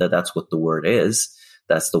propaganda, that's what the word is.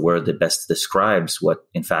 That's the word that best describes what,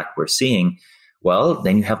 in fact, we're seeing. Well,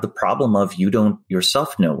 then you have the problem of you don't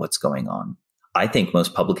yourself know what's going on. I think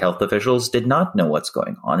most public health officials did not know what's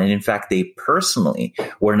going on. And in fact, they personally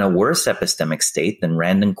were in a worse epistemic state than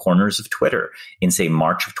random corners of Twitter in, say,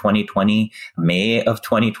 March of 2020, May of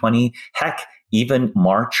 2020, heck, even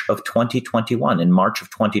March of 2021. In March of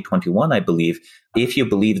 2021, I believe, if you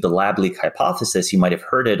believe the lab leak hypothesis, you might have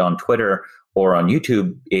heard it on Twitter or on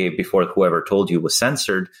YouTube before whoever told you was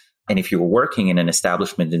censored. And if you were working in an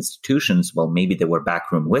establishment institutions, well, maybe there were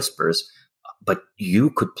backroom whispers, but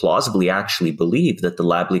you could plausibly actually believe that the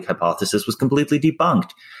lab leak hypothesis was completely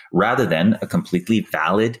debunked rather than a completely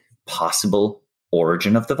valid possible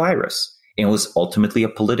origin of the virus. And it was ultimately a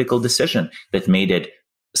political decision that made it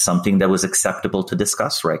something that was acceptable to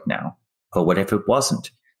discuss right now. But what if it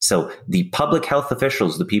wasn't? So the public health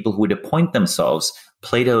officials, the people who would appoint themselves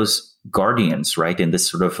Plato's guardians, right? In this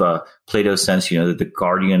sort of Plato sense, the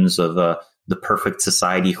guardians of the perfect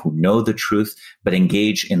society who know the truth, but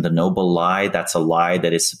engage in the noble lie. That's a lie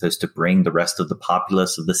that is supposed to bring the rest of the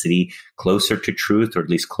populace of the city closer to truth, or at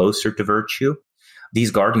least closer to virtue. These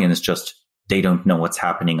guardians they don't know what's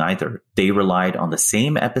happening either. They relied on the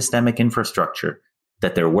same epistemic infrastructure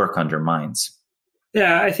that their work undermines.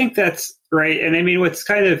 Yeah, I think that's right. And I mean, what's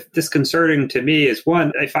kind of disconcerting to me is,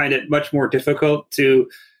 one, I find it much more difficult to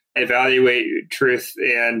evaluate truth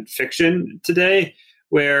and fiction today,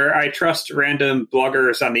 where I trust random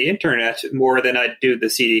bloggers on the internet more than I do the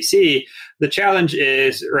CDC. The challenge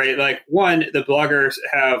is, right, one, the bloggers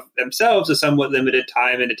have themselves a somewhat limited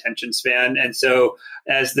time and attention span. And so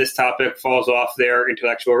as this topic falls off their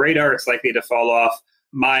intellectual radar, it's likely to fall off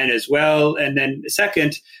mine as well. And then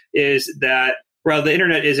second is that, well, the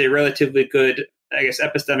internet is a relatively good,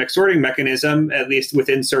 epistemic sorting mechanism, at least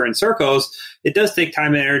within certain circles. It does take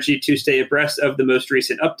time and energy to stay abreast of the most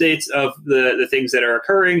recent updates of the things that are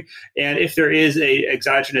occurring. And if there is a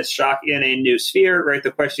exogenous shock in a new sphere, right,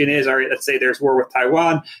 the question is, all right, let's say there's war with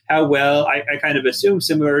Taiwan, how well, I kind of assume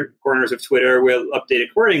similar corners of Twitter will update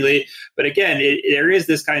accordingly. But again, there is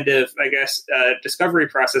this kind of, discovery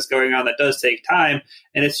process going on that does take time.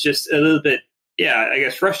 And it's just a little bit,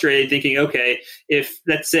 frustrated thinking, okay, if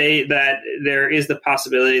let's say that there is the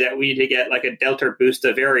possibility that we need to get a Delta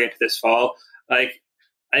booster variant this fall, I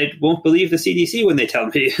won't believe the CDC when they tell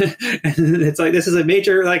me. It's this is a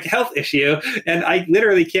major health issue. And I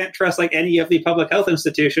literally can't trust any of the public health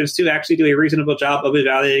institutions to actually do a reasonable job of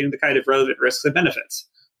evaluating the kind of relevant risks and benefits.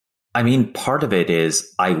 I mean, part of it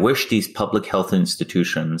is I wish these public health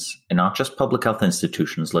institutions, and not just public health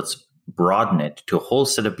institutions, let's broaden it to a whole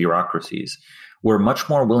set of bureaucracies, were much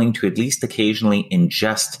more willing to at least occasionally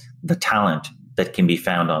ingest the talent that can be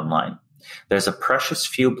found online. There's a precious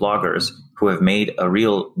few bloggers who have made a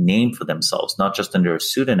real name for themselves, not just under a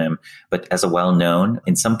pseudonym, but as a well-known,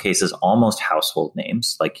 in some cases, almost household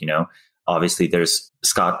names. Obviously there's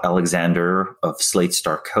Scott Alexander of Slate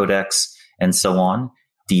Star Codex and so on.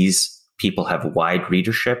 These people have wide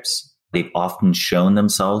readerships. They've often shown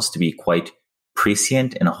themselves to be quite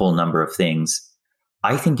prescient in a whole number of things.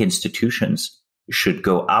 I think institutions should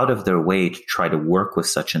go out of their way to try to work with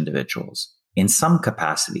such individuals in some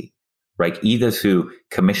capacity, right? Either through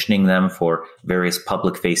commissioning them for various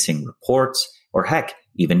public-facing reports, or heck,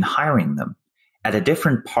 even hiring them. At a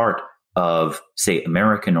different part of, say,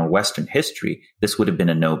 American or Western history, this would have been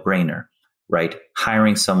a no-brainer, right?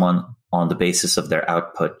 Hiring someone on the basis of their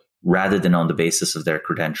output rather than on the basis of their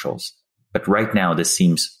credentials. But right now, this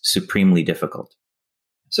seems supremely difficult.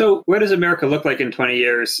 So what does America look like in 20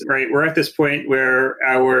 years, right? We're at this point where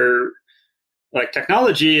our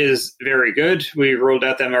technology is very good. We rolled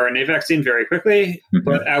out the mRNA vaccine very quickly,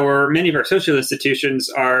 but many of our social institutions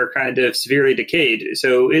are kind of severely decayed.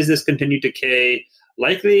 So is this continued decay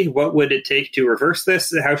likely? What would it take to reverse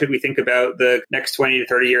this? How should we think about the next 20 to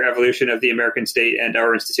 30 year evolution of the American state and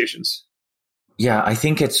our institutions? Yeah, I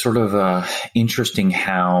think it's sort of interesting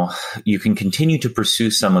how you can continue to pursue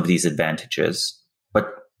some of these advantages, but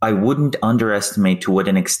I wouldn't underestimate to what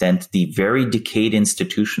an extent the very decayed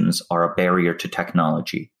institutions are a barrier to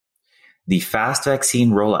technology. The fast vaccine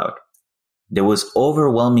rollout, there was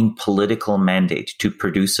overwhelming political mandate to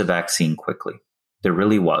produce a vaccine quickly. There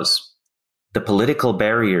really was. The political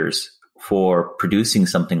barriers for producing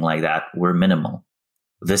something like that were minimal.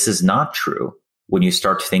 This is not true when you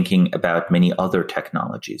start thinking about many other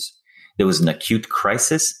technologies. There was an acute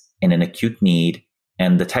crisis and an acute need,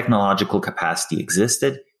 and the technological capacity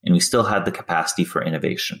existed, and we still had the capacity for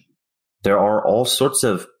innovation. There are all sorts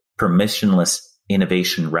of permissionless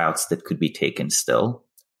innovation routes that could be taken still,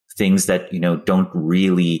 things that, don't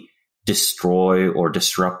really destroy or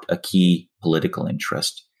disrupt a key political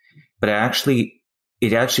interest. But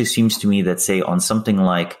it actually seems to me that, say, on something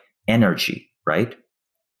like energy, right?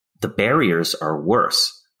 The barriers are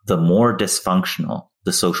worse the more dysfunctional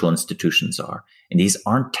the social institutions are. And these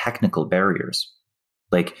aren't technical barriers.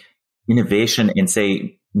 Like innovation in,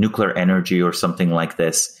 say, nuclear energy or something like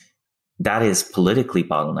this, that is politically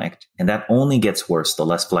bottlenecked. And that only gets worse the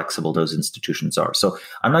less flexible those institutions are. So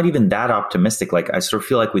I'm not even that optimistic. I sort of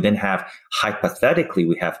feel like we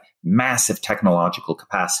have massive technological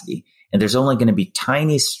capacity. And there's only going to be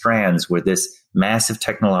tiny strands where this massive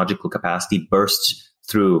technological capacity bursts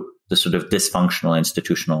through the sort of dysfunctional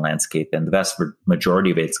institutional landscape, and the vast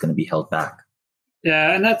majority of it is going to be held back.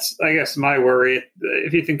 Yeah, and that's, I guess, my worry.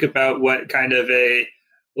 If you think about what kind of a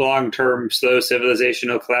long-term slow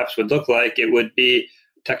civilizational collapse would look like, it would be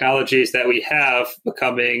technologies that we have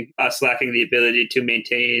becoming us lacking the ability to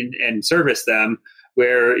maintain and service them,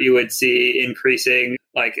 where you would see increasing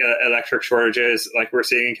electric shortages like we're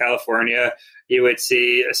seeing in California. You would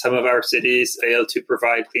see some of our cities fail to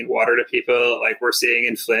provide clean water to people like we're seeing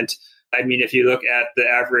in Flint. I mean, if you look at the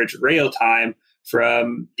average rail time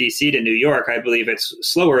from DC to New York, I believe it's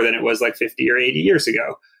slower than it was 50 or 80 years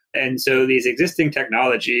ago. And so these existing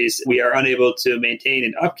technologies, we are unable to maintain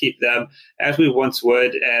and upkeep them as we once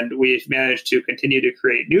would. And we've managed to continue to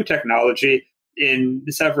create new technology in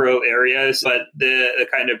several areas, but the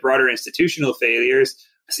kind of broader institutional failures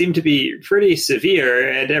seem to be pretty severe.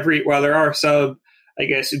 And while there are some, I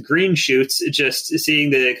guess, green shoots, just seeing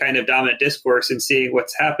the kind of dominant discourse and seeing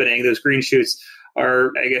what's happening, those green shoots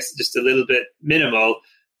are, I guess, just a little bit minimal.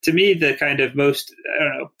 To me, the kind of most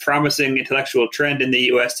promising intellectual trend in the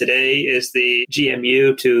U.S. today is the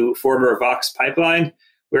GMU to former Vox pipeline,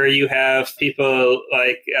 where you have people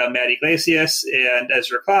like Matt Yglesias and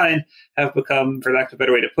Ezra Klein have become, for lack of a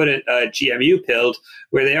better way to put it, GMU-pilled,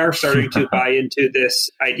 where they are starting to buy into this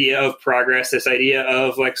idea of progress, this idea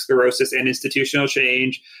of sclerosis and institutional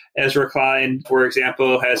change. Ezra Klein, for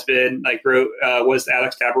example, has been was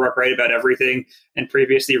Alex Tabarrok right about everything, and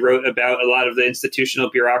previously wrote about a lot of the institutional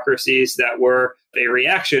bureaucracies that were a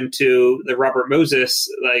reaction to the Robert Moses,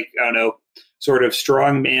 sort of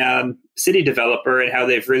strongman city developer, and how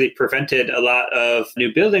they've really prevented a lot of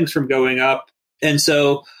new buildings from going up. And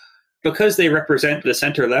so because they represent the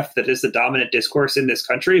center left that is the dominant discourse in this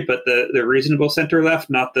country, but the reasonable center left,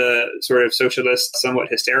 not the sort of socialist, somewhat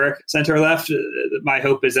hysteric center left, my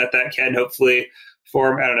hope is that can hopefully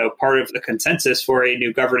form, part of the consensus for a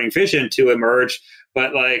new governing vision to emerge.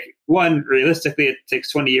 But one, realistically, it takes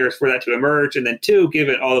 20 years for that to emerge. And then two,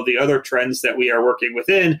 given all of the other trends that we are working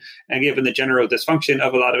within, and given the general dysfunction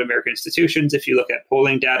of a lot of American institutions, if you look at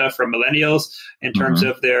polling data from millennials in terms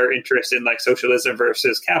of their interest in socialism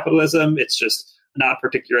versus capitalism, it's just not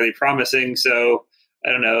particularly promising. So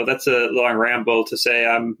I don't know, that's a long ramble to say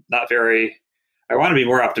I want to be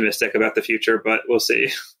more optimistic about the future, but we'll see.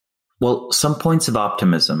 Well, some points of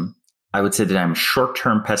optimism. I would say that I'm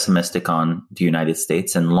short-term pessimistic on the United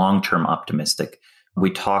States and long-term optimistic.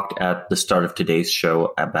 We talked at the start of today's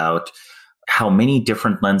show about how many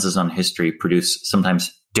different lenses on history produce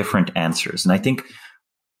sometimes different answers. And I think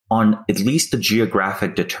on at least the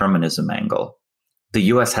geographic determinism angle, the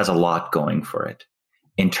US has a lot going for it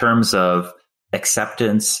in terms of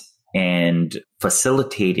acceptance and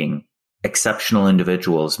facilitating exceptional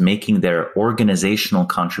individuals making their organizational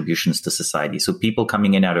contributions to society. So people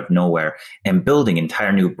coming in out of nowhere and building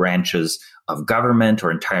entire new branches of government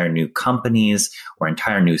or entire new companies or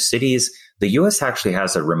entire new cities. the US actually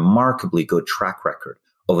has a remarkably good track record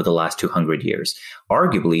over the last 200 years.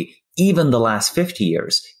 Arguably, even the last 50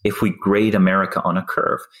 years, if we grade America on a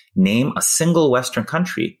curve. Name a single Western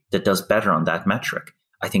country that does better on that metric.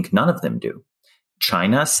 I think none of them do.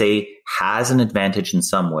 China, say, has an advantage in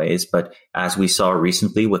some ways, but as we saw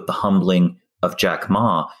recently with the humbling of Jack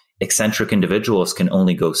Ma, eccentric individuals can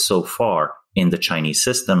only go so far in the Chinese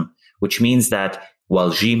system, which means that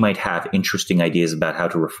while Xi might have interesting ideas about how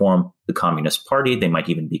to reform the Communist Party, they might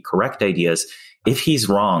even be correct ideas. If he's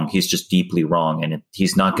wrong, he's just deeply wrong, and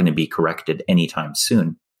he's not going to be corrected anytime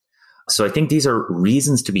soon. So I think these are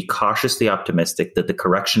reasons to be cautiously optimistic that the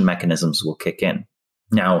correction mechanisms will kick in.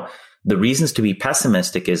 Now, the reasons to be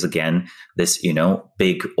pessimistic is, again, this,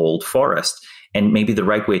 big old forest. And maybe the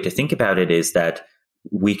right way to think about it is that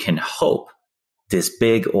we can hope this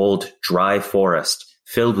big old dry forest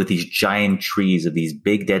filled with these giant trees of these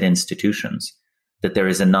big dead institutions, that there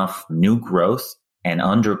is enough new growth and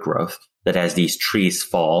undergrowth that as these trees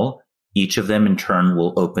fall, each of them in turn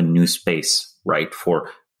will open new space, right, for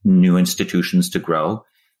new institutions to grow.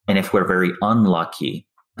 And if we're very unlucky,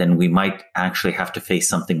 then we might actually have to face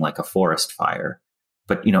something like a forest fire.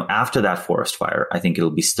 But, after that forest fire, I think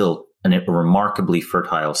it'll be still a remarkably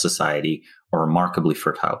fertile society, a remarkably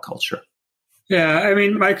fertile culture. Yeah, I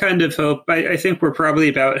mean, my kind of hope, I think we're probably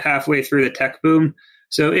about halfway through the tech boom.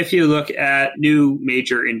 So if you look at new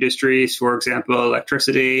major industries, for example,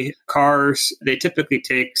 electricity, cars, they typically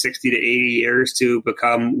take 60 to 80 years to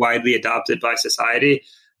become widely adopted by society.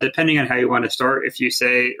 Depending on how you want to start, if you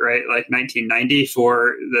say, right, like 1990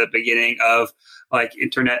 for the beginning of like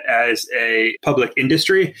internet as a public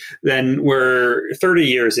industry, then we're 30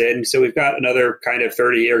 years in. So we've got another kind of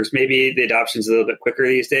 30 years. Maybe the adoption's a little bit quicker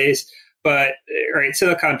these days. But right,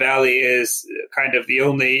 Silicon Valley is kind of the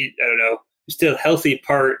only, still healthy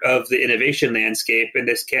part of the innovation landscape. And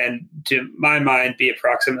this can, to my mind, be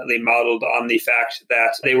approximately modeled on the fact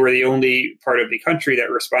that they were the only part of the country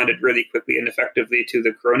that responded really quickly and effectively to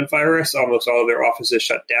the coronavirus. Almost all of their offices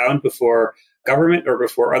shut down before government or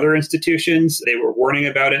before other institutions. They were warning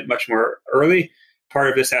about it much more early. Part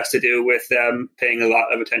of this has to do with them paying a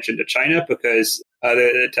lot of attention to China because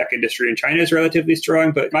the tech industry in China is relatively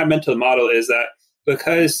strong. But my mental model is that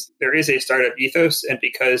because there is a startup ethos and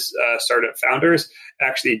because startup founders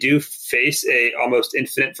actually do face a almost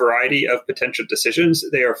infinite variety of potential decisions,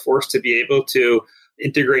 they are forced to be able to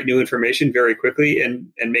integrate new information very quickly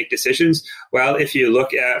and make decisions. Well, if you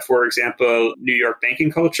look at, for example, New York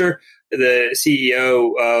banking culture, the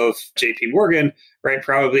CEO of JP Morgan, right,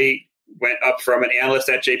 probably went up from an analyst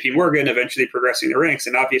at JP Morgan, eventually progressing the ranks,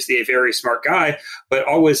 and obviously a very smart guy, but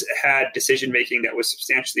always had decision-making that was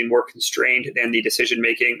substantially more constrained than the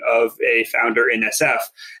decision-making of a founder in SF.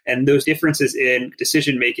 And those differences in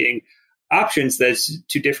decision-making options, that's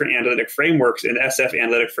two different analytic frameworks, and SF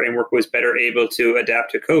analytic framework was better able to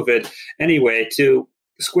adapt to COVID. Anyway, to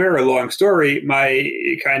square a long story, my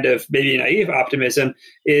kind of maybe naive optimism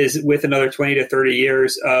is with another 20 to 30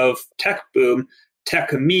 years of tech boom,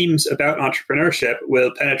 tech memes about entrepreneurship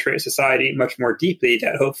will penetrate society much more deeply.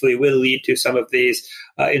 That hopefully will lead to some of these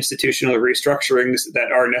institutional restructurings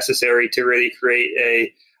that are necessary to really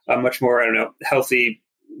create a much more, healthy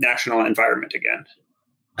national environment again.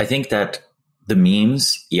 I think that the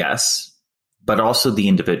memes, yes, but also the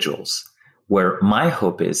individuals, where my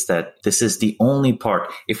hope is that this is the only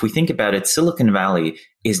part, if we think about it, Silicon Valley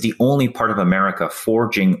is the only part of America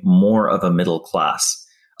forging more of a middle class.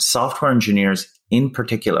 Software engineers in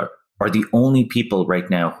particular are the only people right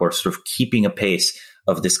now who are sort of keeping a pace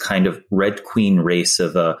of this kind of Red Queen race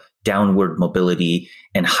of downward mobility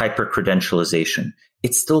and hyper-credentialization.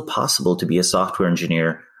 It's still possible to be a software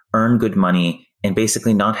engineer, earn good money, and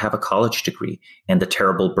basically not have a college degree and the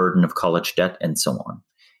terrible burden of college debt and so on.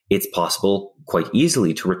 It's possible quite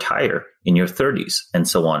easily to retire in your 30s and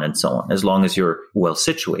so on, as long as you're well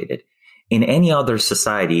situated. In any other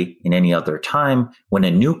society, in any other time, when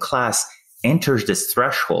a new class enters this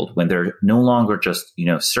threshold, when they're no longer just,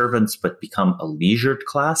 servants, but become a leisured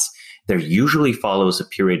class, there usually follows a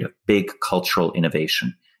period of big cultural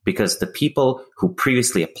innovation, because the people who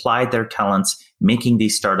previously applied their talents, making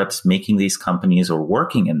these startups, making these companies, or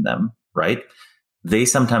working in them, right? They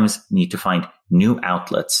sometimes need to find new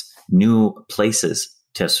outlets, new places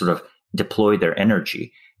to sort of deploy their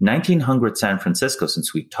energy. 1900 San Francisco,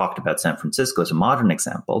 since we talked about San Francisco as a modern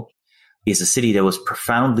example, is a city that was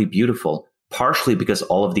profoundly beautiful, partially because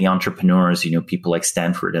all of the entrepreneurs, people like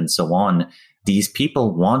Stanford and so on, these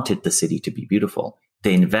people wanted the city to be beautiful.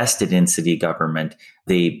 They invested in city government.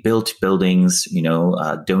 They built buildings,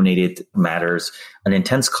 donated matters. An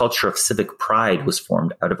intense culture of civic pride was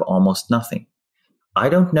formed out of almost nothing. I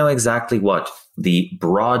don't know exactly what the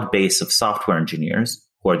broad base of software engineers,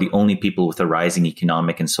 who are the only people with a rising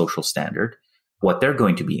economic and social standard, what they're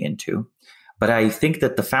going to be into. But I think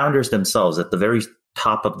that the founders themselves, at the very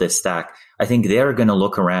top of this stack, I think they're going to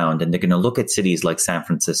look around and they're going to look at cities like San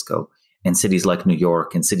Francisco and cities like New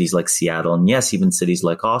York and cities like Seattle, and yes, even cities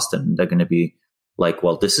like Austin. They're going to be like,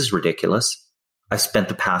 well, this is ridiculous. I spent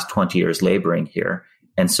the past 20 years laboring here,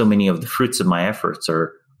 and so many of the fruits of my efforts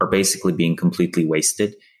are basically being completely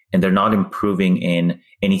wasted, and they're not improving in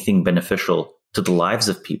anything beneficial to the lives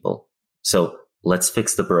of people. So let's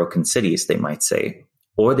fix the broken cities, they might say.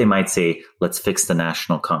 Or they might say, let's fix the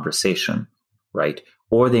national conversation, right?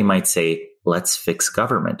 Or they might say, let's fix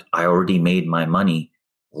government. I already made my money.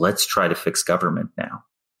 Let's try to fix government now.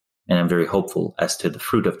 And I'm very hopeful as to the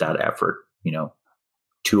fruit of that effort,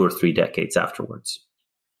 2 or 3 decades afterwards.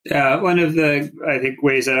 One of the, I think,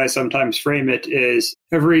 ways that I sometimes frame it is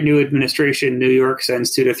every new administration, New York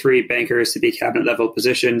sends 2 to 3 bankers to be cabinet level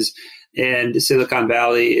positions. And Silicon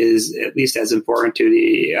Valley is at least as important to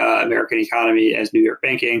the American economy as New York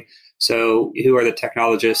banking. So who are the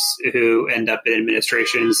technologists who end up in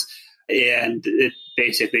administrations? And it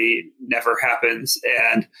basically never happens.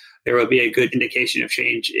 And there will be a good indication of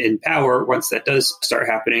change in power once that does start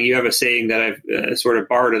happening. You have a saying that I've sort of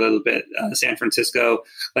borrowed a little bit. San Francisco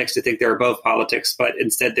likes to think they're above politics, but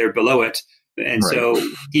instead they're below it. And right. So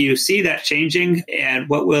do you see that changing? And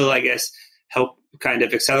what will, I guess, help kind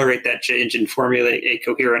of accelerate that change and formulate a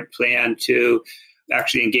coherent plan to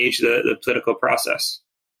actually engage the political process?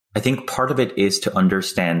 I think part of it is to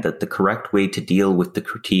understand that the correct way to deal with the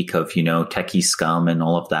critique of, techie scum and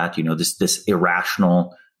all of that, this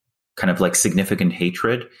irrational kind of like significant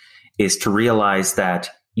hatred, is to realize that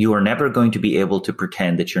you are never going to be able to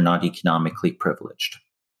pretend that you're not economically privileged.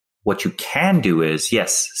 What you can do is,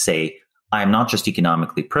 yes, say, I'm not just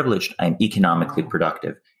economically privileged, I'm economically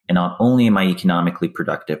productive. And not only am I economically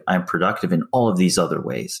productive, I'm productive in all of these other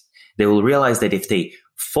ways. They will realize that if they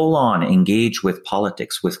full on engage with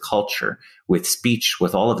politics, with culture, with speech,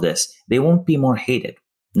 with all of this, they won't be more hated.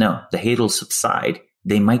 No, the hate will subside.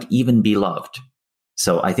 They might even be loved.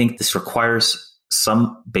 So I think this requires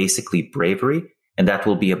some basically bravery, and that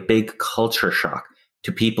will be a big culture shock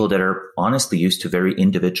to people that are honestly used to very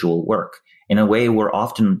individual work. In a way, we're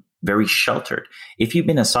often very sheltered. If you've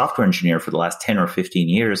been a software engineer for the last 10 or 15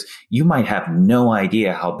 years, you might have no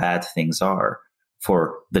idea how bad things are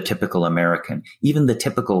for the typical American, even the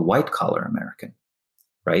typical white-collar American,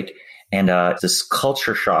 right? And this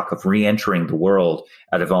culture shock of re-entering the world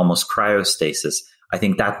out of almost cryostasis, I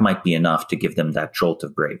think that might be enough to give them that jolt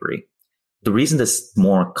of bravery. The reason this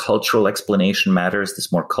more cultural explanation matters,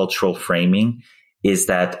 this more cultural framing, is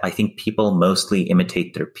that I think people mostly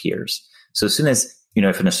imitate their peers. So as soon as,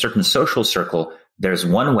 if in a certain social circle, there's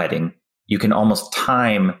one wedding, you can almost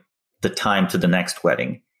time the time to the next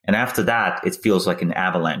wedding. And after that, it feels like an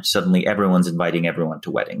avalanche. Suddenly, everyone's inviting everyone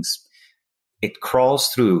to weddings. It crawls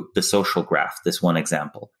through the social graph, this one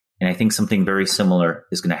example. And I think something very similar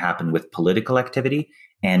is going to happen with political activity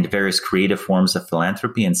and various creative forms of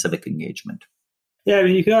philanthropy and civic engagement. Yeah, I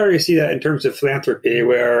mean, you can already see that in terms of philanthropy,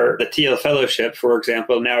 where the Thiel Fellowship, for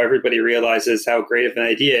example, now everybody realizes how great of an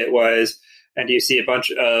idea it was. And you see a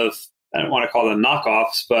bunch of, I don't want to call them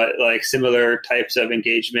knockoffs, but like similar types of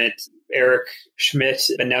engagement. Eric Schmidt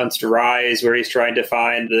announced Rise, where he's trying to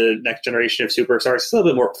find the next generation of superstars. It's a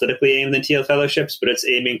little bit more politically aimed than Thiel Fellowships, but it's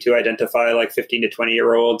aiming to identify like 15 to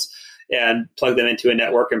 20-year-olds and plug them into a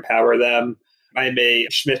network, empower them. I'm a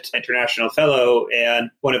Schmidt International Fellow, and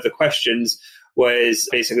one of the questions was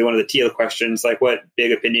basically one of the Thiel questions, like, what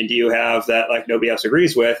big opinion do you have that like nobody else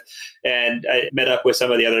agrees with? And I met up with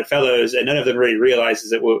some of the other fellows, and none of them really realizes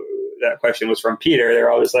that that question was from Peter. They're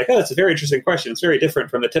always like, oh, it's a very interesting question. It's very different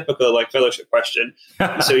from the typical like fellowship question.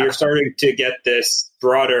 So you're starting to get this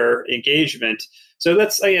broader engagement. So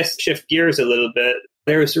let's, I guess, shift gears a little bit.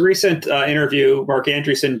 There was a recent interview Mark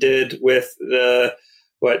Andreessen did with the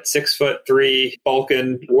 6'3"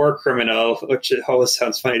 Balkan war criminal, which always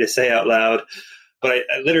sounds funny to say out loud, but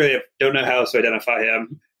I literally don't know how else to identify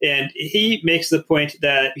him. And he makes the point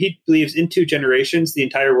that he believes in 2 generations, the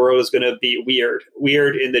entire world is going to be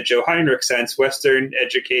weird in the Joe Heinrich sense, Western,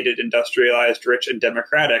 educated, industrialized, rich, and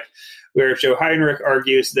democratic, where Joe Heinrich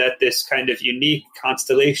argues that this kind of unique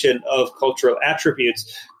constellation of cultural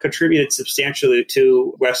attributes contributed substantially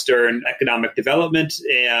to Western economic development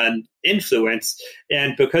and influence.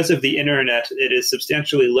 And because of the internet, it is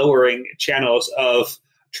substantially lowering channels of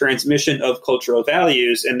transmission of cultural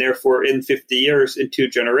values. And therefore, in 50 years, in 2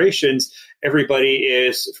 generations, everybody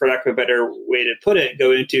is, for lack of a better way to put it,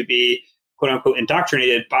 going to be, quote unquote,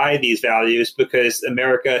 indoctrinated by these values, because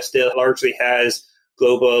America still largely has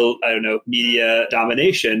global, media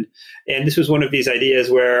domination. And this was one of these ideas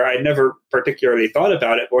where I never particularly thought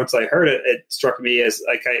about it. But once I heard it, it struck me as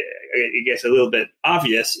I guess a little bit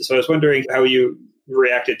obvious. So I was wondering how you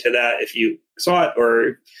reacted to that, if you saw it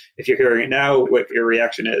or if you're hearing it now, what your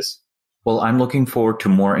reaction is. Well, I'm looking forward to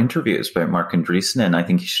more interviews by Marc Andreessen, and I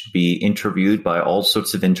think he should be interviewed by all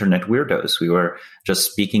sorts of internet weirdos. We were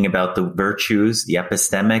just speaking about the virtues, the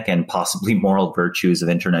epistemic and possibly moral virtues of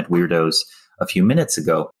internet weirdos a few minutes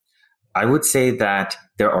ago. I would say that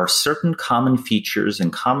there are certain common features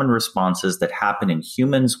and common responses that happen in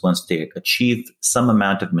humans once they achieve some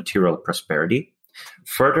amount of material prosperity.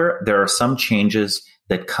 Further, there are some changes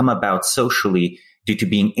that come about socially due to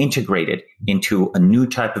being integrated into a new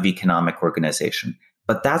type of economic organization.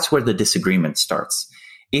 But that's where the disagreement starts.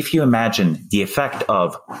 If you imagine the effect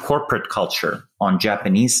of corporate culture on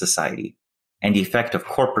Japanese society and the effect of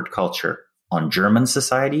corporate culture on German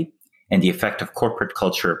society and the effect of corporate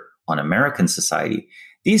culture on American society,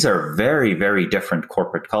 these are very, very different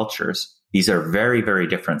corporate cultures. These are very, very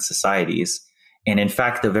different societies. And in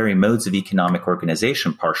fact, the very modes of economic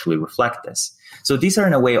organization partially reflect this. So these are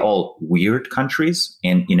in a way all weird countries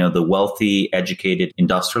in, the wealthy, educated,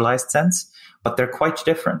 industrialized sense, but they're quite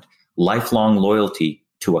different. Lifelong loyalty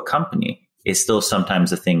to a company is still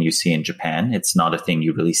sometimes a thing you see in Japan. It's not a thing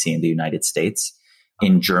you really see in the United States.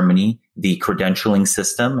 In Germany, the credentialing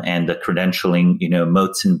system and the credentialing,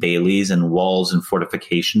 moats and baileys and walls and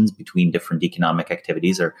fortifications between different economic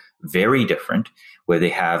activities are very different, where they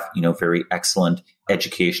have, very excellent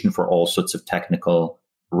education for all sorts of technical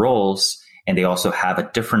roles. And they also have a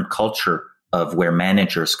different culture of where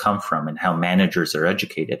managers come from and how managers are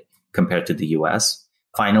educated compared to the US.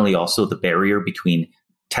 Finally, also the barrier between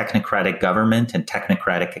technocratic government and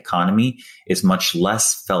technocratic economy is much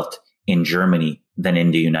less felt in Germany than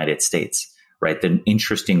in the United States, right? The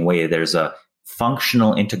interesting way there's a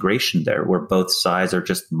functional integration there where both sides are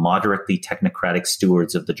just moderately technocratic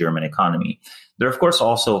stewards of the German economy. They're, of course,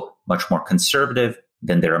 also much more conservative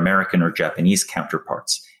than their American or Japanese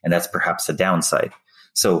counterparts. And that's perhaps a downside.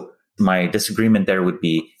 So my disagreement there would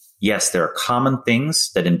be, yes, there are common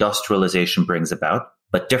things that industrialization brings about,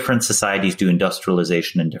 but different societies do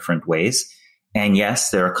industrialization in different ways. And yes,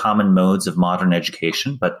 there are common modes of modern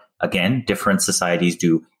education, but again, different societies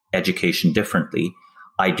do education differently.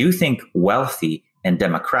 I do think wealthy and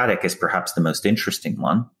democratic is perhaps the most interesting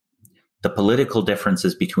one. The political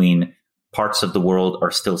differences between parts of the world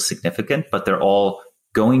are still significant, but they're all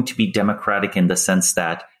going to be democratic in the sense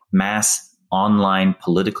that mass online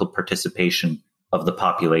political participation of the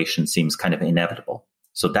population seems kind of inevitable.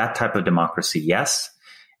 So that type of democracy, yes.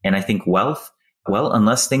 And I think wealth, well,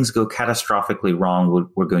 unless things go catastrophically wrong,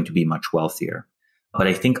 we're going to be much wealthier. But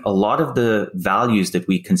I think a lot of the values that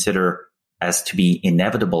we consider as to be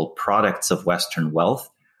inevitable products of Western wealth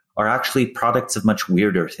are actually products of much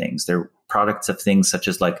weirder things. They're products of things such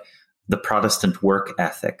as like the Protestant work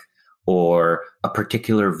ethic or a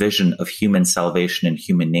particular vision of human salvation and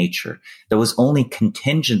human nature that was only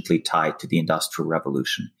contingently tied to the Industrial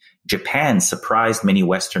Revolution. Japan surprised many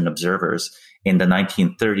Western observers in the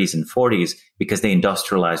 1930s and 40s because they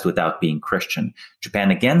industrialized without being Christian.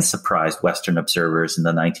 Japan again surprised Western observers in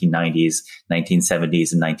the 1990s,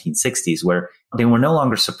 1970s, and 1960s, where they were no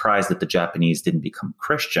longer surprised that the Japanese didn't become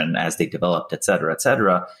Christian as they developed, et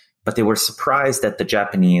cetera, but they were surprised that the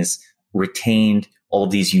Japanese retained all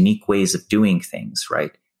these unique ways of doing things,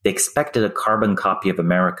 right? They expected a carbon copy of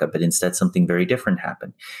America, but instead something very different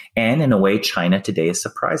happened. And in a way, China today is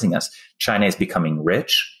surprising us. China is becoming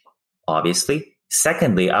rich, obviously.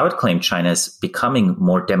 Secondly, I would claim China is becoming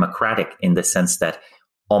more democratic in the sense that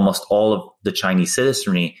almost all of the Chinese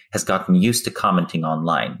citizenry has gotten used to commenting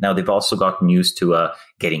online. Now, they've also gotten used to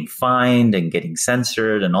getting fined and getting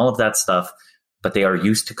censored and all of that stuff, but they are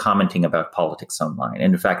used to commenting about politics online.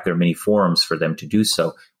 And in fact, there are many forums for them to do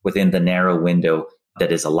so within the narrow window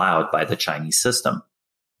that is allowed by the Chinese system.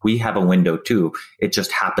 We have a window too. It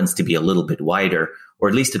just happens to be a little bit wider, or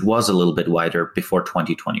at least it was a little bit wider before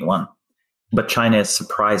 2021. But China has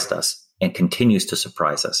surprised us and continues to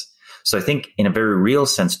surprise us. So I think in a very real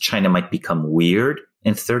sense, China might become weird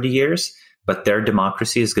in 30 years, but their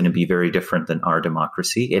democracy is going to be very different than our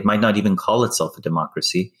democracy. It might not even call itself a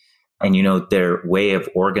democracy. And, their way of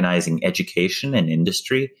organizing education and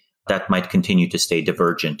industry, that might continue to stay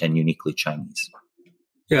divergent and uniquely Chinese.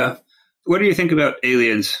 Yeah. What do you think about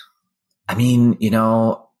aliens? I mean,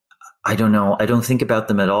 I don't know. I don't think about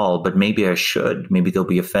them at all, but maybe I should. Maybe they'll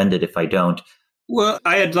be offended if I don't. Well,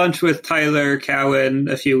 I had lunch with Tyler Cowen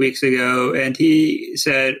a few weeks ago, and he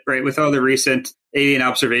said, right, with all the recent alien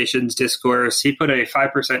observations discourse, he put a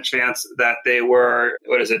 5% chance that they were,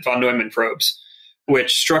 von Neumann probes,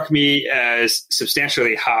 which struck me as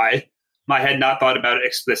substantially high. I had not thought about it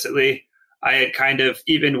explicitly. I had kind of,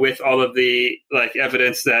 even with all of the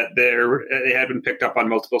evidence that they had been picked up on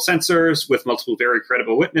multiple sensors with multiple very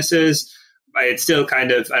credible witnesses, I had still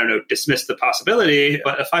kind of, dismissed the possibility,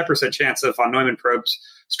 but a 5% chance of von Neumann probes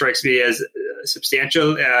strikes me as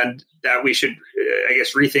substantial, and that we should,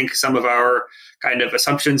 rethink some of our kind of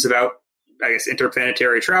assumptions about,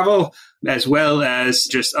 interplanetary travel, as well as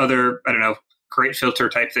just other, great filter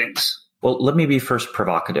type things. Well, let me be first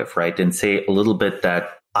provocative, right? And say a little bit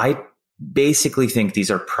that I basically think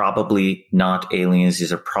these are probably not aliens.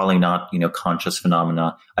 These are probably not, conscious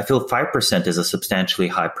phenomena. I feel 5% is a substantially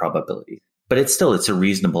high probability, but it's a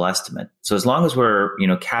reasonable estimate. So as long as we're,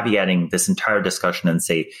 caveating this entire discussion and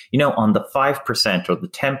say, on the 5% or the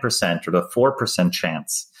 10% or the 4%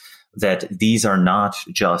 chance that these are not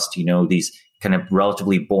just, these kind of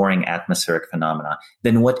relatively boring atmospheric phenomena,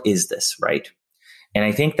 then what is this, right? And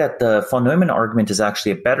I think that the von Neumann argument is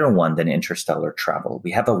actually a better one than interstellar travel.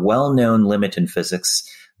 We have a well-known limit in physics,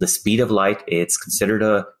 the speed of light. It's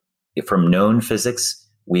considered from known physics.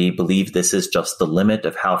 We believe this is just the limit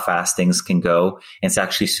of how fast things can go. And it's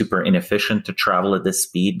actually super inefficient to travel at this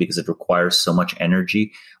speed because it requires so much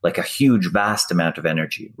energy, like a huge, vast amount of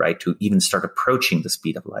energy, right, to even start approaching the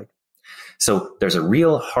speed of light. So there's a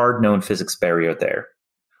real hard known physics barrier there.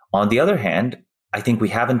 On the other hand, I think we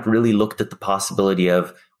haven't really looked at the possibility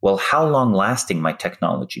of, well, how long lasting might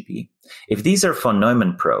technology be? If these are von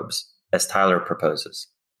Neumann probes, as Tyler proposes,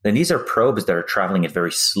 then these are probes that are traveling at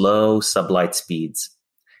very slow sublight speeds.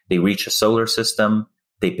 They reach a solar system,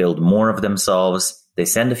 they build more of themselves, they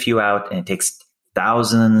send a few out, and it takes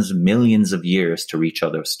thousands, millions of years to reach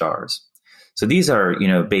other stars. So these are,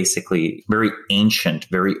 basically very ancient,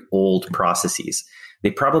 very old processes.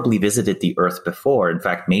 They probably visited the Earth before. In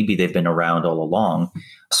fact, maybe they've been around all along,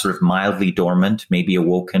 sort of mildly dormant, maybe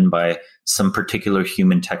awoken by some particular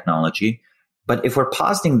human technology. But if we're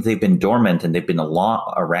positing that they've been dormant and they've been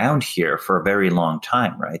around here for a very long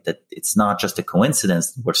time, right? That it's not just a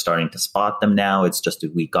coincidence that we're starting to spot them now. It's just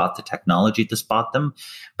that we got the technology to spot them.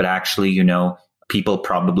 But actually, people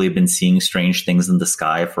probably have been seeing strange things in the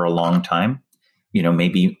sky for a long time.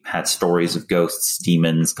 Maybe had stories of ghosts,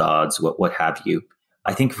 demons, gods, what have you.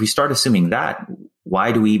 I think if we start assuming that,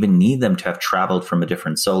 why do we even need them to have traveled from a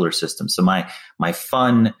different solar system? So my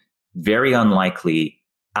fun, very unlikely,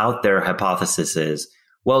 out there hypothesis is,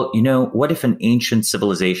 well, what if an ancient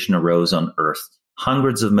civilization arose on Earth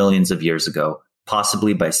hundreds of millions of years ago,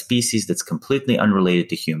 possibly by species that's completely unrelated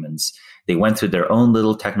to humans? They went through their own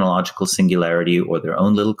little technological singularity or their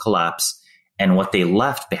own little collapse, and what they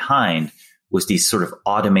left behind was these sort of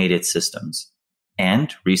automated systems.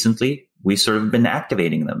 And recently, we've sort of been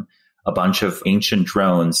activating them. A bunch of ancient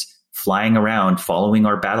drones flying around, following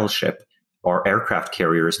our battleship, our aircraft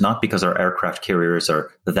carriers, not because our aircraft carriers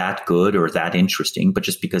are that good or that interesting, but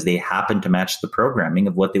just because they happen to match the programming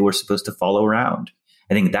of what they were supposed to follow around.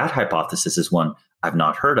 I think that hypothesis is one I've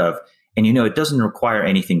not heard of. And, it doesn't require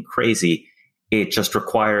anything crazy. It just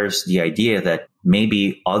requires the idea that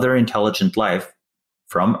maybe other intelligent life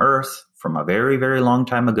from Earth, from a very, very long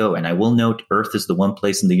time ago, and I will note Earth is the one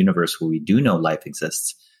place in the universe where we do know life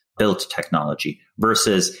exists, built technology,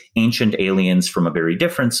 versus ancient aliens from a very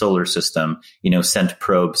different solar system, sent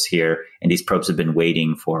probes here, and these probes have been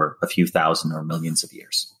waiting for a few thousand or millions of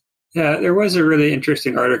years. Yeah, there was a really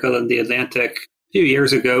interesting article in The Atlantic a few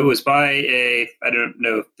years ago. It was by I don't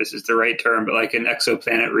know if this is the right term, but like an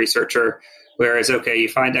exoplanet researcher, whereas, okay, you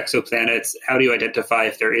find exoplanets, how do you identify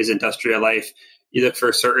if there is industrial life? You look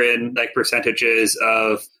for certain percentages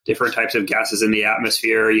of different types of gases in the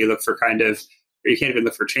atmosphere. You look for you can't even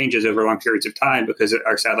look for changes over long periods of time because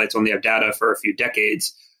our satellites only have data for a few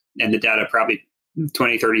decades. And the data probably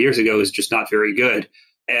 20, 30 years ago is just not very good.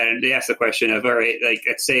 And they ask the question of, all right,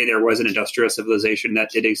 let's say there was an industrial civilization that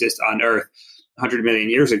did exist on Earth 100 million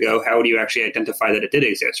years ago. How do you actually identify that it did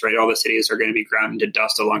exist, right? All the cities are going to be ground into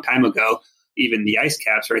dust a long time ago. Even the ice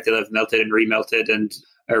caps, right? They'll have melted and remelted and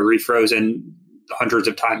are refrozen hundreds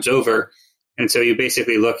of times over. And so you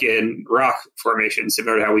basically look in rock formations,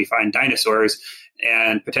 similar to how we find dinosaurs,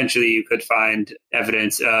 and potentially you could find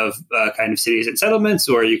evidence of kind of cities and settlements,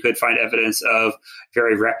 or you could find evidence of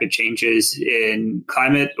very rapid changes in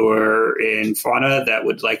climate or in fauna that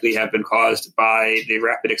would likely have been caused by the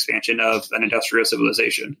rapid expansion of an industrial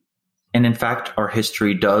civilization. And in fact, our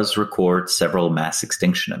history does record several mass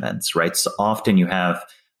extinction events, right? So often you have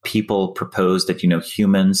people propose that,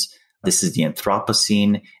 humans, this is the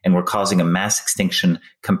Anthropocene, and we're causing a mass extinction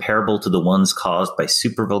comparable to the ones caused by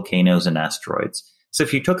supervolcanoes and asteroids. So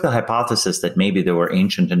if you took the hypothesis that maybe there were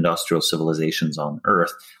ancient industrial civilizations on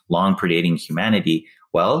Earth, long predating humanity,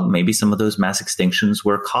 well, maybe some of those mass extinctions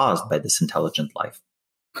were caused by this intelligent life.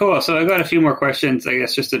 Cool. So I've got a few more questions, I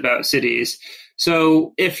guess, just about cities.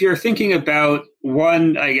 So if you're thinking about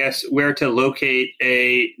one, I guess, where to locate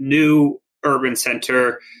a new urban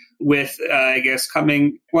center with,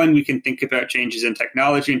 coming, one, we can think about changes in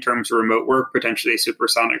technology in terms of remote work, potentially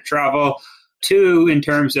supersonic travel. Two, in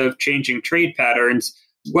terms of changing trade patterns,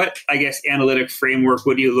 what, analytic framework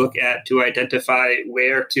would you look at to identify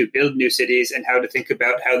where to build new cities and how to think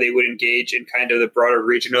about how they would engage in kind of the broader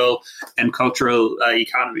regional and cultural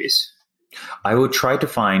economies? I would try to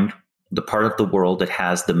find the part of the world that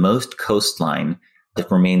has the most coastline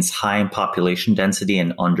that remains high in population density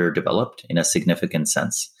and underdeveloped in a significant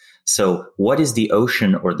sense. So what is the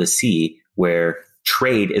ocean or the sea where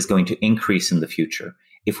trade is going to increase in the future?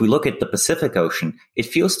 If we look at the Pacific Ocean, it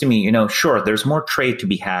feels to me, sure, there's more trade to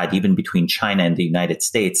be had even between China and the United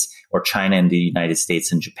States, or China and the United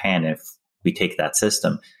States and Japan if we take that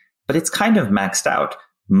system. But it's kind of maxed out.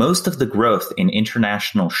 Most of the growth in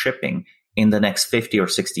international shipping in the next 50 or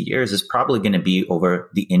 60 years is probably going to be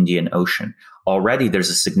over the Indian Ocean. Already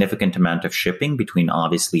there's a significant amount of shipping between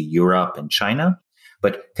obviously Europe and China.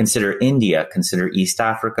 But consider India, consider East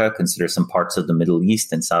Africa, consider some parts of the Middle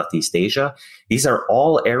East and Southeast Asia. These are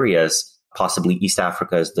all areas, possibly East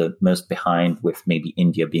Africa is the most behind, with maybe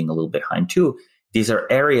India being a little behind too. These are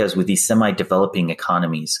areas with these semi-developing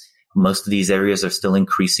economies. Most of these areas are still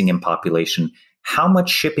increasing in population. How much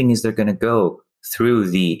shipping is there going to go through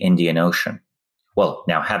the Indian Ocean? Well,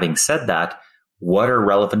 now having said that, what are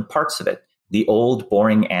relevant parts of it? The old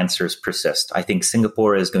boring answers persist. I think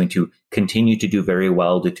Singapore is going to continue to do very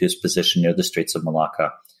well due to its position near the Straits of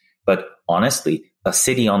Malacca. But honestly, a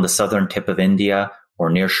city on the southern tip of India or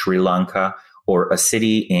near Sri Lanka, or a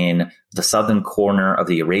city in the southern corner of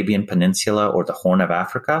the Arabian Peninsula or the Horn of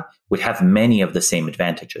Africa would have many of the same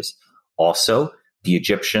advantages. Also, the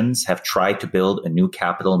Egyptians have tried to build a new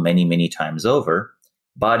capital many, many times over.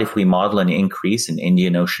 But if we model an increase in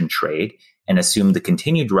Indian Ocean trade and assume the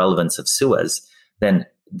continued relevance of Suez, then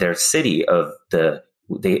their city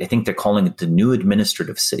I think they're calling it the new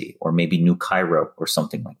administrative city, or maybe New Cairo or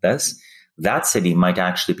something like this. That city might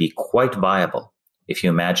actually be quite viable if you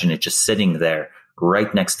imagine it just sitting there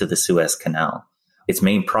right next to the Suez Canal. Its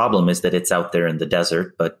main problem is that it's out there in the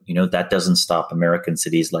desert, but that doesn't stop American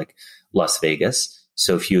cities like Las Vegas.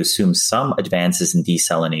 So if you assume some advances in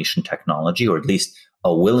desalination technology, or at least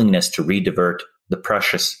a willingness to redivert the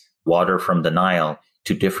precious water from the Nile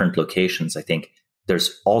to different locations, I think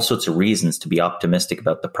there's all sorts of reasons to be optimistic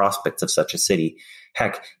about the prospects of such a city.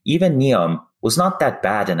 Heck, even Neom was not that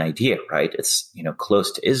bad an idea, right? It's,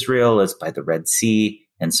 close to Israel, it's by the Red Sea,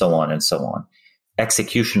 and so on and so on.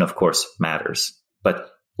 Execution, of course, matters.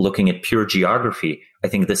 But looking at pure geography, I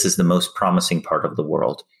think this is the most promising part of the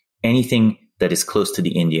world. Anything that is close to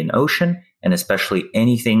the Indian Ocean, and especially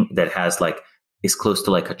anything that is close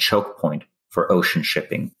to a choke point for ocean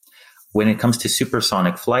shipping. When it comes to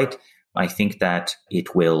supersonic flight, I think that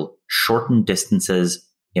it will shorten distances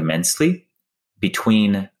immensely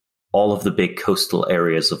between all of the big coastal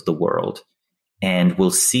areas of the world. And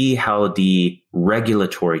we'll see how the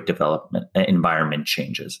regulatory development environment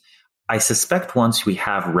changes. I suspect once we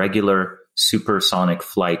have regular supersonic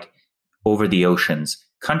flight over the oceans,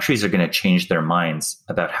 countries are going to change their minds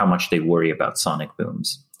about how much they worry about sonic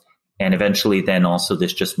booms. And eventually then also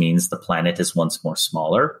this just means the planet is once more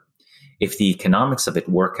smaller. If the economics of it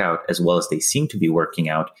work out as well as they seem to be working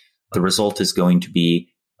out, the result is going to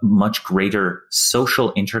be much greater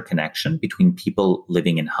social interconnection between people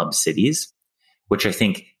living in hub cities, which I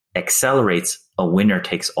think accelerates a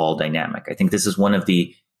winner-takes-all dynamic. I think this is one of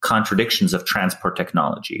the contradictions of transport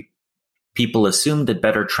technology. People assume that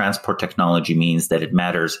better transport technology means that it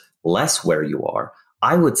matters less where you are.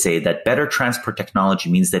 I would say that better transport technology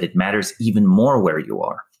means that it matters even more where you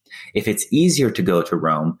are. If it's easier to go to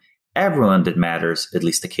Rome, everyone that matters, at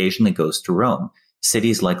least occasionally, goes to Rome.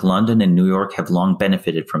 Cities like London and New York have long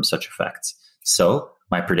benefited from such effects. So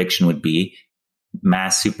my prediction would be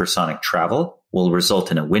mass supersonic travel will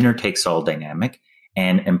result in a winner-takes-all dynamic.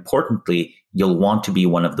 And importantly, you'll want to be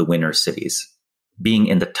one of the winner cities. Being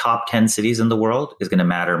in the top 10 cities in the world is going to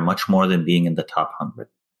matter much more than being in the top 100.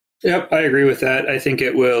 Yep, I agree with that. I think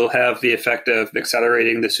it will have the effect of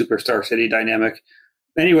accelerating the superstar city dynamic.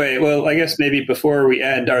 Anyway, well, I guess maybe before we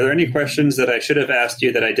end, are there any questions that I should have asked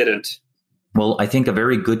you that I didn't? Well, I think a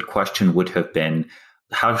very good question would have been,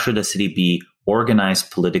 how should a city be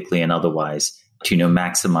organized politically and otherwise to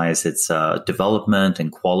maximize its development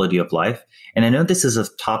and quality of life? And I know this is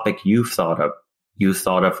a topic you've thought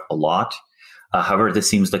of a lot. However, this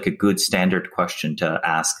seems like a good standard question to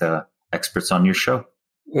ask experts on your show.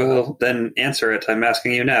 Well, then answer it. I'm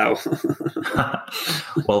asking you now.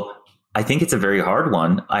 Well, I think it's a very hard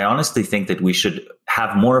one. I honestly think that we should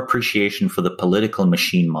have more appreciation for the political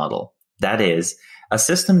machine model. That is, a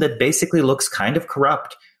system that basically looks kind of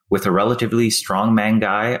corrupt with a relatively strong man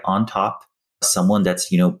guy on top, someone that's,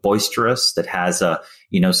 boisterous, that has,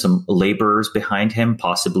 some laborers behind him,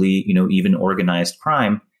 possibly, even organized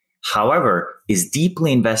crime. However, is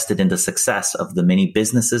deeply invested in the success of the many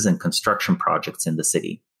businesses and construction projects in the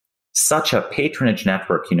city. Such a patronage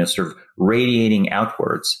network, sort of radiating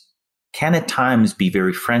outwards, can at times be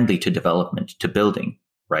very friendly to development, to building,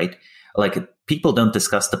 right? Like, people don't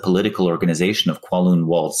discuss the political organization of Kowloon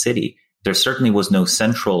Walled City. There certainly was no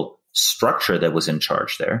central structure that was in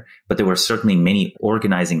charge there, but there were certainly many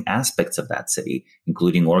organizing aspects of that city,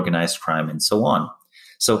 including organized crime and so on.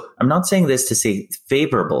 So I'm not saying this to say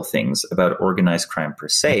favorable things about organized crime per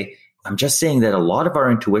se. I'm just saying that a lot of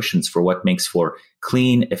our intuitions for what makes for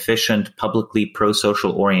clean, efficient, publicly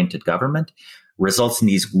pro-social oriented government results in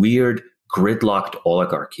these weird gridlocked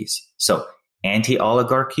oligarchies. So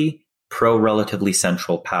anti-oligarchy, pro-relatively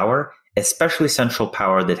central power, especially central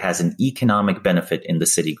power that has an economic benefit in the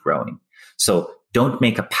city growing. So don't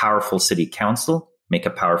make a powerful city council, make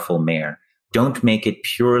a powerful mayor. Don't make it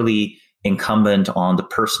purely incumbent on the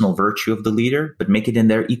personal virtue of the leader, but make it in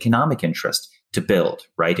their economic interest to build,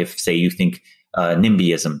 right? If, say, you think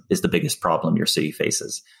NIMBYism is the biggest problem your city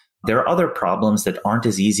faces. There are other problems that aren't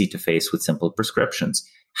as easy to face with simple prescriptions.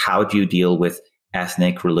 How do you deal with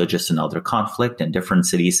ethnic, religious, and other conflict? And different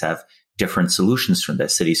cities have different solutions from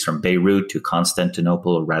that. Cities from Beirut to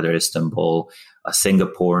Constantinople, or rather Istanbul,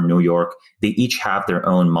 Singapore, New York, they each have their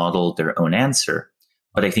own model, their own answer.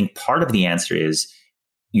 But I think part of the answer is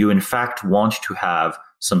you in fact want to have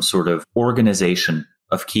some sort of organization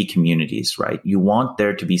of key communities, right? You want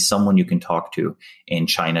there to be someone you can talk to in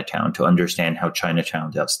Chinatown to understand how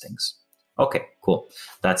Chinatown does things. Okay, cool.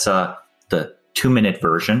 That's the 2-minute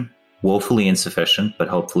version, woefully insufficient, but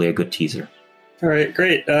hopefully a good teaser. All right,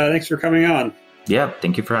 great. Thanks for coming on. Yeah,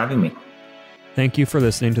 thank you for having me. Thank you for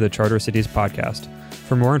listening to the Charter Cities podcast.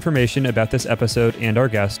 For more information about this episode and our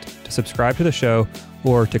guest, to subscribe to the show,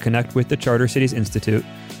 or to connect with the Charter Cities Institute,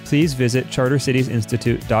 please visit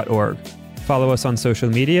chartercitiesinstitute.org. Follow us on social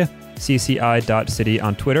media, cci.city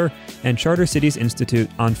on Twitter, and Charter Cities Institute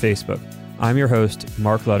on Facebook. I'm your host,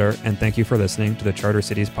 Mark Lutter, and thank you for listening to the Charter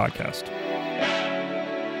Cities podcast.